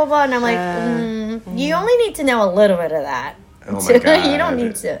thinking, blah blah blah. And I'm like, you only need to know a little bit of that. Oh my God. You don't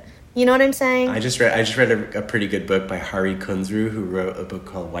need to. You know what I'm saying? I just read a pretty good book by Hari Kunzru, who wrote a book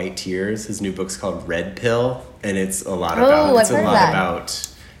called White Tears. His new book's called Red Pill, and it's a lot about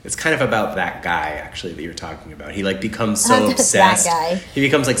it's kind of about that guy actually that you're talking about. He like becomes so obsessed. That guy. He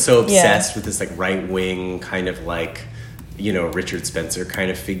becomes like so obsessed with this like right wing kind of like Richard Spencer kind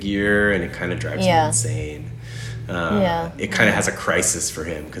of figure, and it kind of drives him insane. It kind of has a crisis for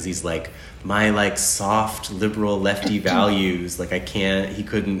him because he's like, my like soft liberal lefty values, like he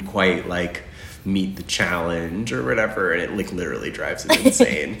couldn't quite like meet the challenge or whatever, and it like literally drives him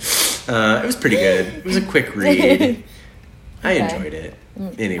insane. It was pretty good. It was a quick read. I enjoyed it.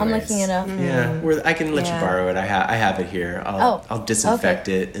 Anyways, I'm looking it up. Yeah, I can let you borrow it. I have it here. I'll disinfect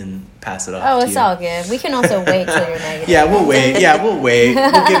it and pass it off. Oh, it's all good. We can also wait till you're negative. Yeah, we'll wait.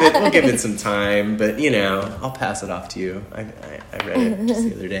 We'll give it some time. But I'll pass it off to you. I read it just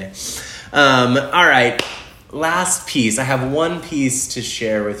the other day. All right, last piece. I have one piece to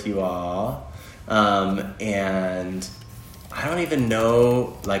share with you all, and I don't even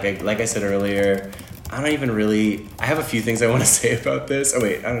know. Like I said earlier. I have a few things I want to say about this. Oh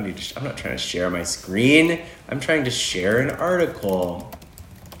wait, I'm not trying to share my screen. I'm trying to share an article.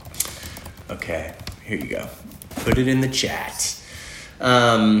 Okay, here you go. Put it in the chat.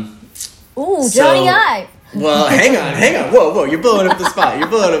 Johnny Ive. Well, hang on. Whoa, you're blowing up the spot.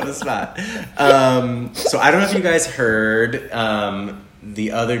 So I don't know if you guys heard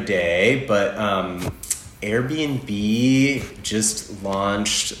the other day, but Airbnb just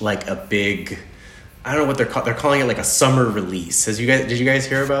launched like a big, I don't know what they're calling it, like a summer release. Did you guys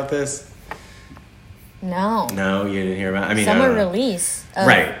hear about this? No, you didn't hear about it? I mean, summer release.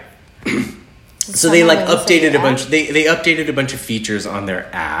 Right. So they updated a bunch. They updated a bunch of features on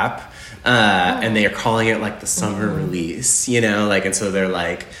their app, and they are calling it like the summer release. And so they're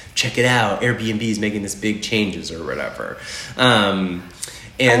like, check it out. Airbnb is making this big changes or whatever.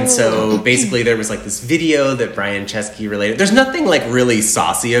 So basically there was like this video that Brian Chesky related. There's nothing like really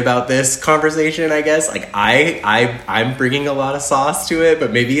saucy about this conversation, I guess. Like I'm bringing a lot of sauce to it,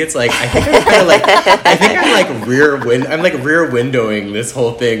 but maybe it's like, I'm rear windowing this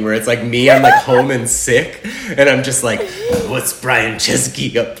whole thing where it's like me, I'm like home and sick and I'm just like, what's Brian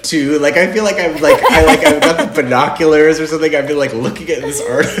Chesky up to? Like, I feel like I've got the binoculars or something. I've been like looking at this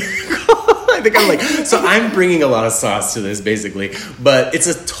article. I think I'm like, so I'm bringing a lot of sauce to this basically, but it's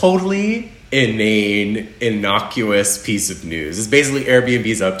a totally inane, innocuous piece of news. It's basically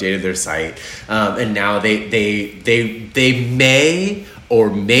Airbnb's updated their site, and now they may or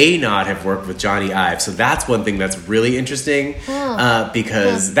may not have worked with Johnny Ive. So that's one thing that's really interesting,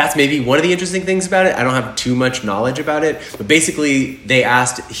 because that's maybe one of the interesting things about it. I don't have too much knowledge about it, but basically they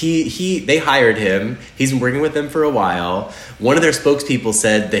hired him. He's been working with them for a while. One of their spokespeople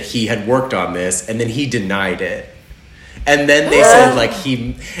said that he had worked on this, and then he denied it. And then they said like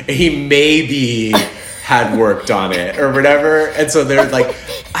he maybe had worked on it or whatever. And so they're like,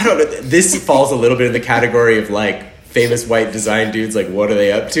 I don't know. This falls a little bit in the category of like famous white design dudes, like what are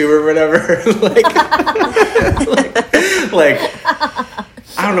they up to or whatever. like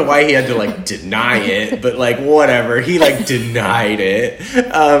I don't know why he had to like deny it, but like whatever, he like denied it.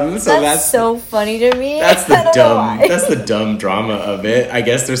 So that's so funny to me. That's the dumb drama of it. I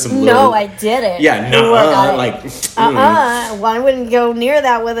guess there's some No, I didn't. Yeah, Well, I wouldn't go near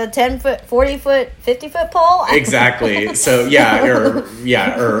that with a 10-foot, 40-foot, 50-foot pole. Exactly. So or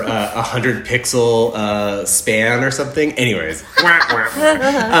 100 pixel span or something. Anyways.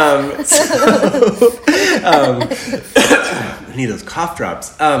 I need those cough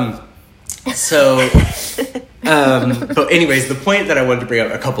drops. But anyways, the point that I wanted to bring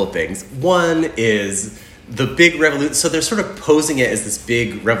up, a couple of things. One is the big revolution. So they're sort of posing it as this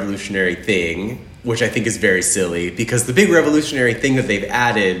big revolutionary thing, which I think is very silly, because the big revolutionary thing that they've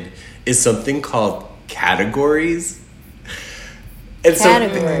added is something called categories. And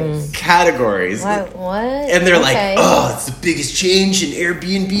categories. What? And they're like, it's the biggest change in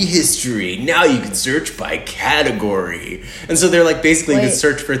Airbnb history. Now you can search by category. And so they're like, basically you can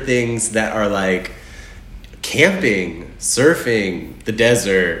search for things that are like camping, surfing, the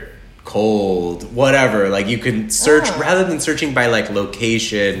desert, cold, whatever. Like you can search, rather than searching by like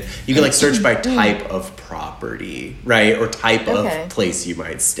location, you can like search by type of property, right? Or type of place you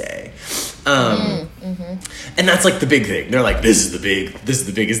might stay. And that's like the big thing. They're like, this is the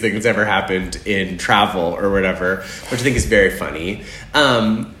biggest thing that's ever happened in travel or whatever, which I think is very funny.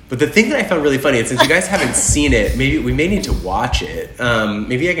 But the thing that I found really funny, and since you guys haven't seen it, maybe we may need to watch it.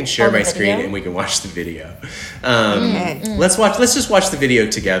 Maybe I can share my screen and we can watch the video. Let's just watch the video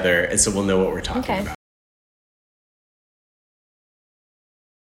together, and so we'll know what we're talking about.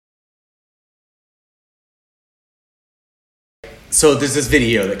 So there's this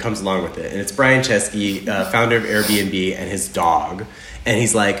video that comes along with it, and it's Brian Chesky, founder of Airbnb, and his dog. And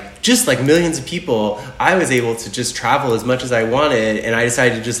he's like, just like millions of people, I was able to just travel as much as I wanted, and I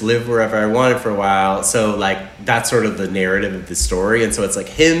decided to just live wherever I wanted for a while. So like that's sort of the narrative of the story. And so it's like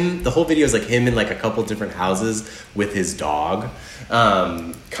him, the whole video is like him in like a couple different houses with his dog,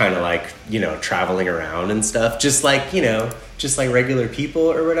 kind of like, traveling around and stuff, just like regular people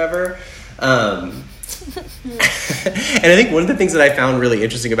or whatever. And I think one of the things that I found really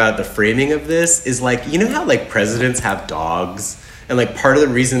interesting about the framing of this is like, how like presidents have dogs, and like part of the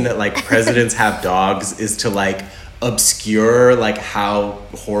reason that like presidents have dogs is to like obscure like how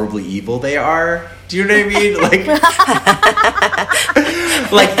horribly evil they are. Do you know what I mean?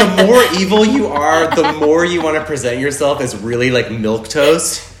 Like the more evil you are, the more you want to present yourself as really like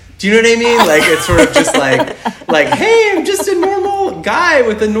milquetoast. Do you know what I mean? Like it's sort of just like hey, I'm just a normal guy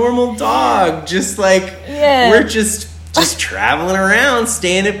with a normal dog. Just like we're just traveling around,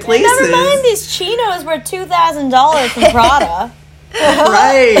 staying at places. Never mind, these chinos were $2,000 from Prada.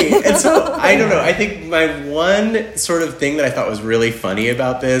 Right. And so I don't know. I think my one sort of thing that I thought was really funny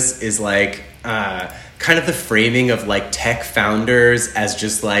about this is like kind of the framing of like tech founders as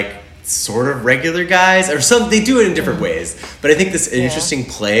just like sort of regular guys, or some they do it in different ways. But I think this interesting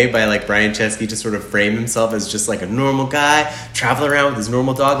play by like Brian Chesky to sort of frame himself as just like a normal guy traveling around with his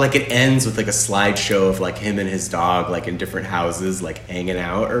normal dog. Like it ends with like a slideshow of like him and his dog like in different houses like hanging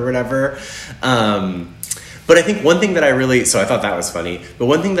out or whatever. But I think one thing that so I thought that was funny. But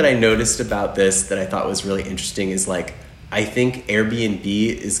one thing that I noticed about this that I thought was really interesting is like, I think Airbnb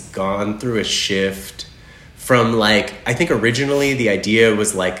is gone through a shift from like, I think originally the idea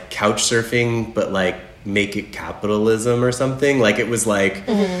was like couch surfing, but like make it capitalism or something. Like it was like,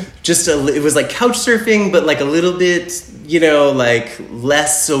 it was like couch surfing, but like a little bit, you know, like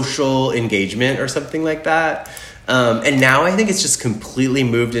less social engagement or something like that. And now I think it's just completely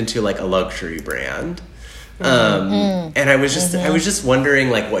moved into like a luxury brand. And I was just wondering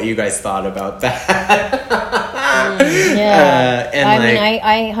like what you guys thought about that. And I mean,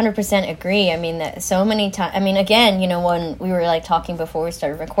 I 100% agree. I mean, that so many times, I mean, again, you know, when we were like talking before we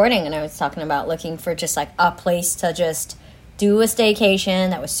started recording, and I was talking about looking for just like a place to just do a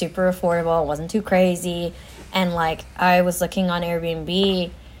staycation that was super affordable, wasn't too crazy. And like, I was looking on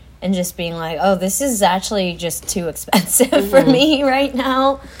Airbnb and just being like, oh, this is actually just too expensive for me right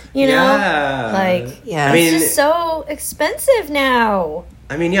now. You know? Like, I mean, it's just so expensive now.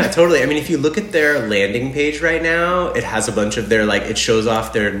 I mean, yeah, totally. I mean, if you look at their landing page right now, it has a bunch of their, like, it shows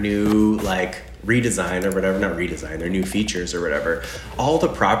off their new, like, redesign or whatever, not redesign, their new features or whatever. All the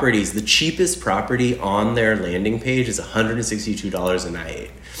properties, the cheapest property on their landing page is $162 a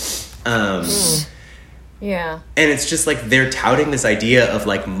night. Yeah. And it's just like they're touting this idea of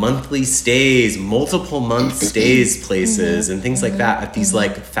like monthly stays, multiple month stays places and things like that at these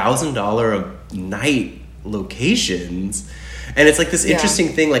like $1,000 a night locations. And it's like this interesting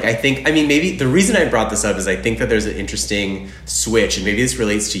thing. Like, I mean, maybe the reason I brought this up is I think that there's an interesting switch, and maybe this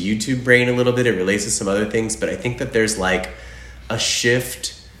relates to YouTube Brain a little bit. It relates to some other things, but I think that there's like a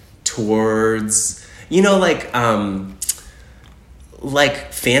shift towards, you know,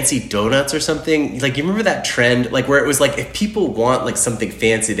 like fancy donuts or something. Like, you remember that trend, like where it was like, if people want like something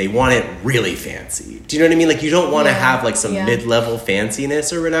fancy, they want it really fancy. Do you know what I mean? Like, you don't want to have like some mid-level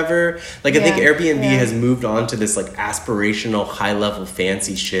fanciness or whatever. Like, I think Airbnb has moved on to this like aspirational high-level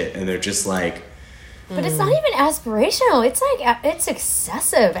fancy shit, and they're just like, but it's not even aspirational. It's like, it's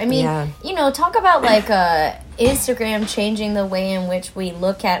excessive. I mean, you know, talk about like Instagram changing the way in which we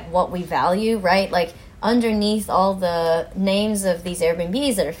look at what we value, right? Like, underneath all the names of these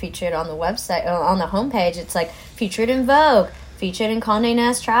Airbnbs that are featured on the website, on the homepage, it's like featured in Vogue, featured in Condé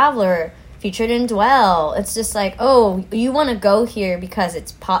Nast Traveler, featured in Dwell. It's just like, oh, you want to go here because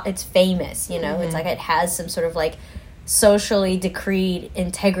it's famous, you know? It's like it has some sort of like socially decreed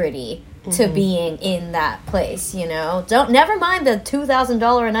integrity to being in that place, you know? Never mind the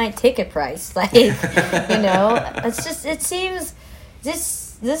 $2,000 a night ticket price. Like, you know, it's just, it seems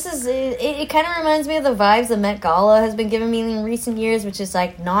it kind of reminds me of the vibes the Met Gala has been giving me in recent years, which is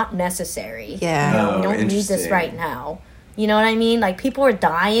like not necessary. Yeah. We don't need this right now. You know what I mean? Like, people are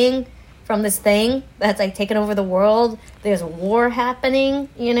dying from this thing that's like taking over the world. There's war happening,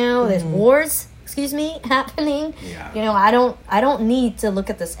 you know, there's wars, happening. Yeah. You know, I don't need to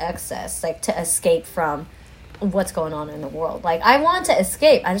look at this excess like to escape from what's going on in the world. Like, I want to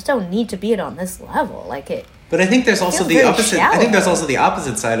escape. I just don't need to be it on this level. Like, it. But I think there's also the opposite. I think there's also the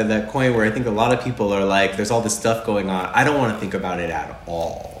opposite side of that coin, where I think a lot of people are like, "There's all this stuff going on. I don't want to think about it at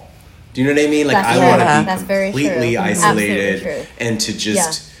all." Do you know what I mean? Like, I want to be completely isolated and to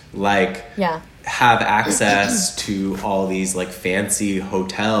just have access to all these like fancy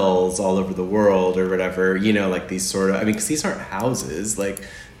hotels all over the world or whatever. You know, like these sort of. I mean, because these aren't houses. Like,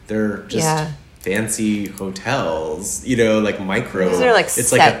 they're just fancy hotels. You know, like micro. These are like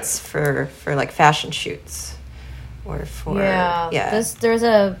sets for like fashion shoots. Or for there's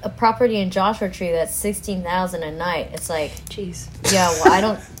a property in Joshua Tree that's $16,000 a night. It's like, jeez. Yeah,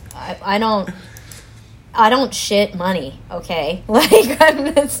 well, I don't shit money, okay? Like,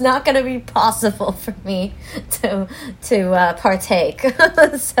 it's not going to be possible for me to partake.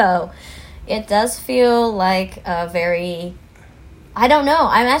 So it does feel like a very I don't know.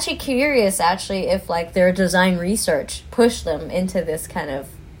 I'm actually curious, if like their design research pushed them into this kind of,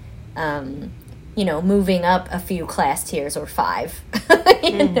 moving up a few class tiers or 5.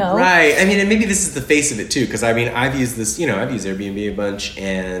 you know, right? I mean, and maybe this is the face of it too, because I mean, I've used this. I've used Airbnb a bunch,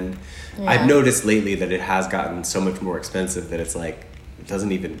 and I've noticed lately that it has gotten so much more expensive that it's like.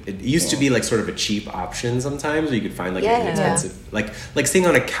 It used to be like sort of a cheap option sometimes, where you could find like an inexpensive, like staying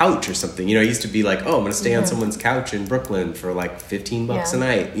on a couch or something. It used to be like, oh, I'm going to stay on someone's couch in Brooklyn for like $15 a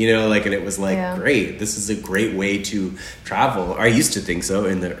night, and it was like, great, this is a great way to travel. I used to think so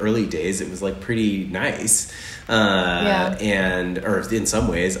in the early days. It was like pretty nice. Or in some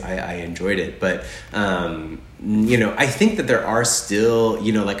ways I enjoyed it, but, I think that there are still,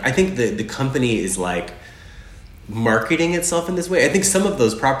 I think the company is like, marketing itself in this way. I think some of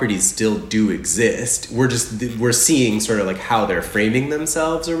those properties still do exist. We're seeing sort of like how they're framing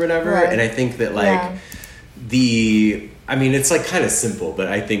themselves or whatever. Right. And I think that it's like kind of simple, but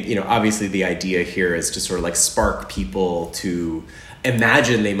I think, obviously the idea here is to sort of like spark people to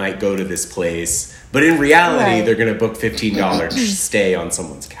imagine they might go to this place, but in reality, they're going to book $15 stay on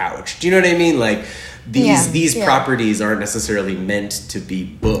someone's couch. Do you know what I mean? Like these properties aren't necessarily meant to be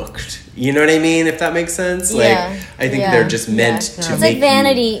booked. You know what I mean? If that makes sense. Like, I think they're just meant to it's make like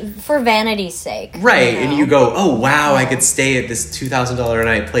vanity for vanity's sake. Right. And you go, oh, wow, I could stay at this $2,000 a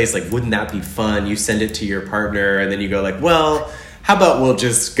night place. Like, wouldn't that be fun? You send it to your partner, and then you go like, well, how about we'll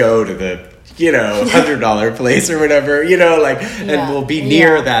just go to the $100 place or whatever, and we'll be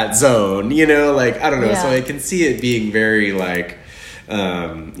near that zone, I don't know. So I can see it being very like,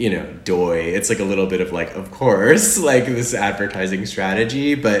 doy. It's like a little bit of like, of course, like this advertising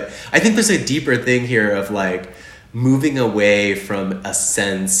strategy. But I think there's a deeper thing here of like moving away from a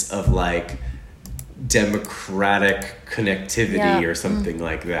sense of like democratic connectivity or something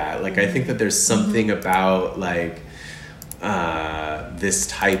like that. Like, I think that there's something about like, this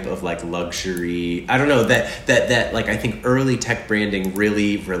type of like luxury, I don't know, that like I think early tech branding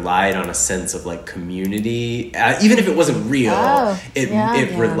really relied on a sense of like community, even if it wasn't real.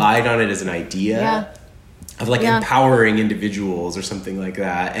 It relied on it as an idea of like empowering individuals or something like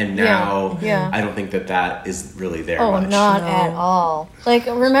that. And now I don't think that is really there much. Not at all. Like,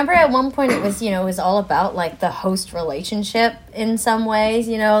 remember at one point it was, it was all about like the host relationship in some ways,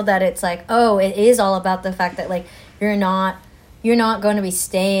 that it's like, it is all about the fact that like you're not going to be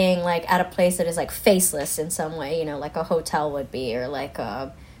staying like at a place that is like faceless in some way, like a hotel would be, or like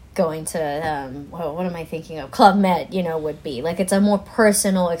going to what am I thinking of? Club Med, would be. Like, it's a more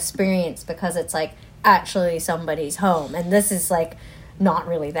personal experience because it's like actually somebody's home, and this is like not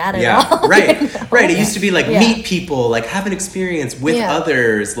really that at all. Right. It used to be like meet people, like have an experience with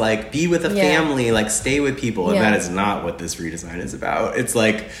others, like be with a family, like stay with people, and that is not what this redesign is about. It's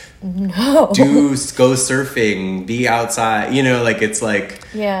like go surfing, be outside, like it's like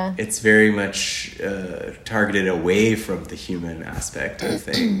it's very much targeted away from the human aspect of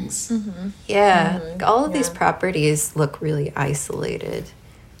things. All of these properties look really isolated,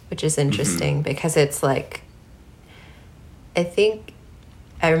 which is interesting because it's like,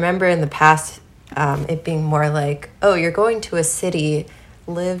 I remember in the past it being more like, oh, you're going to a city,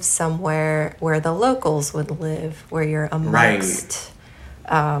 live somewhere where the locals would live, where you're amongst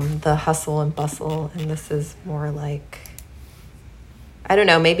the hustle and bustle. And this is more like, I don't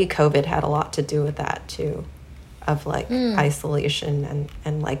know, maybe COVID had a lot to do with that too, of like isolation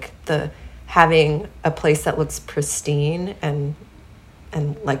and like the having a place that looks pristine and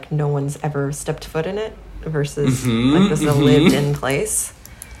like no one's ever stepped foot in it versus like this is a lived-in place.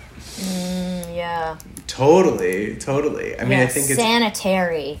 Totally. I mean, I think it's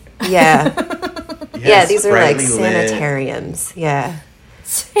sanitary. These are like sanitariums.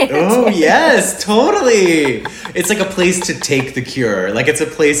 Oh yes, totally. It's like a place to take the cure. Like, it's a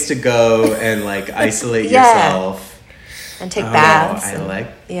place to go and like isolate yourself and take baths.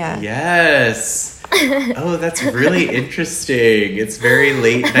 Yes. Oh, that's really interesting. It's very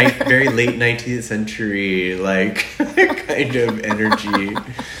late 19th century, like kind of energy.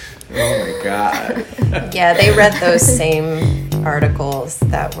 Oh my god. They read those same articles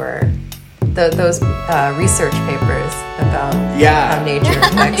that were those research papers about how nature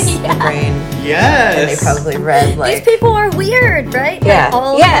affects the brain. Yes. And they probably read like, these people are weird, right? Yeah.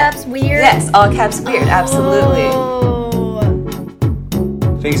 All caps weird. Yes, all caps weird. Absolutely.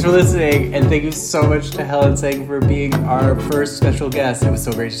 Thanks for listening, and thank you so much to Helen Tseng for being our first special guest. It was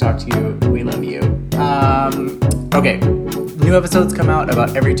so great to talk to you. We love you. Okay, new episodes come out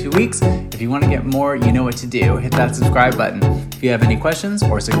about every 2 weeks. If you want to get more, you know what to do. Hit that subscribe button. If you have any questions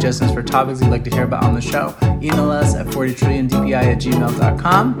or suggestions for topics you'd like to hear about on the show, email us at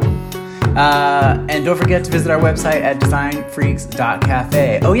 40trilliondpi@gmail.com. And don't forget to visit our website at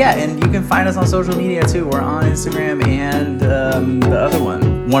designfreaks.cafe. Oh yeah, and you can find us on social media too. We're on Instagram and the other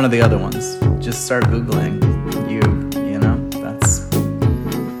one of the other ones. Just start Googling.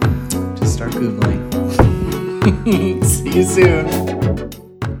 Just start Googling. See you soon.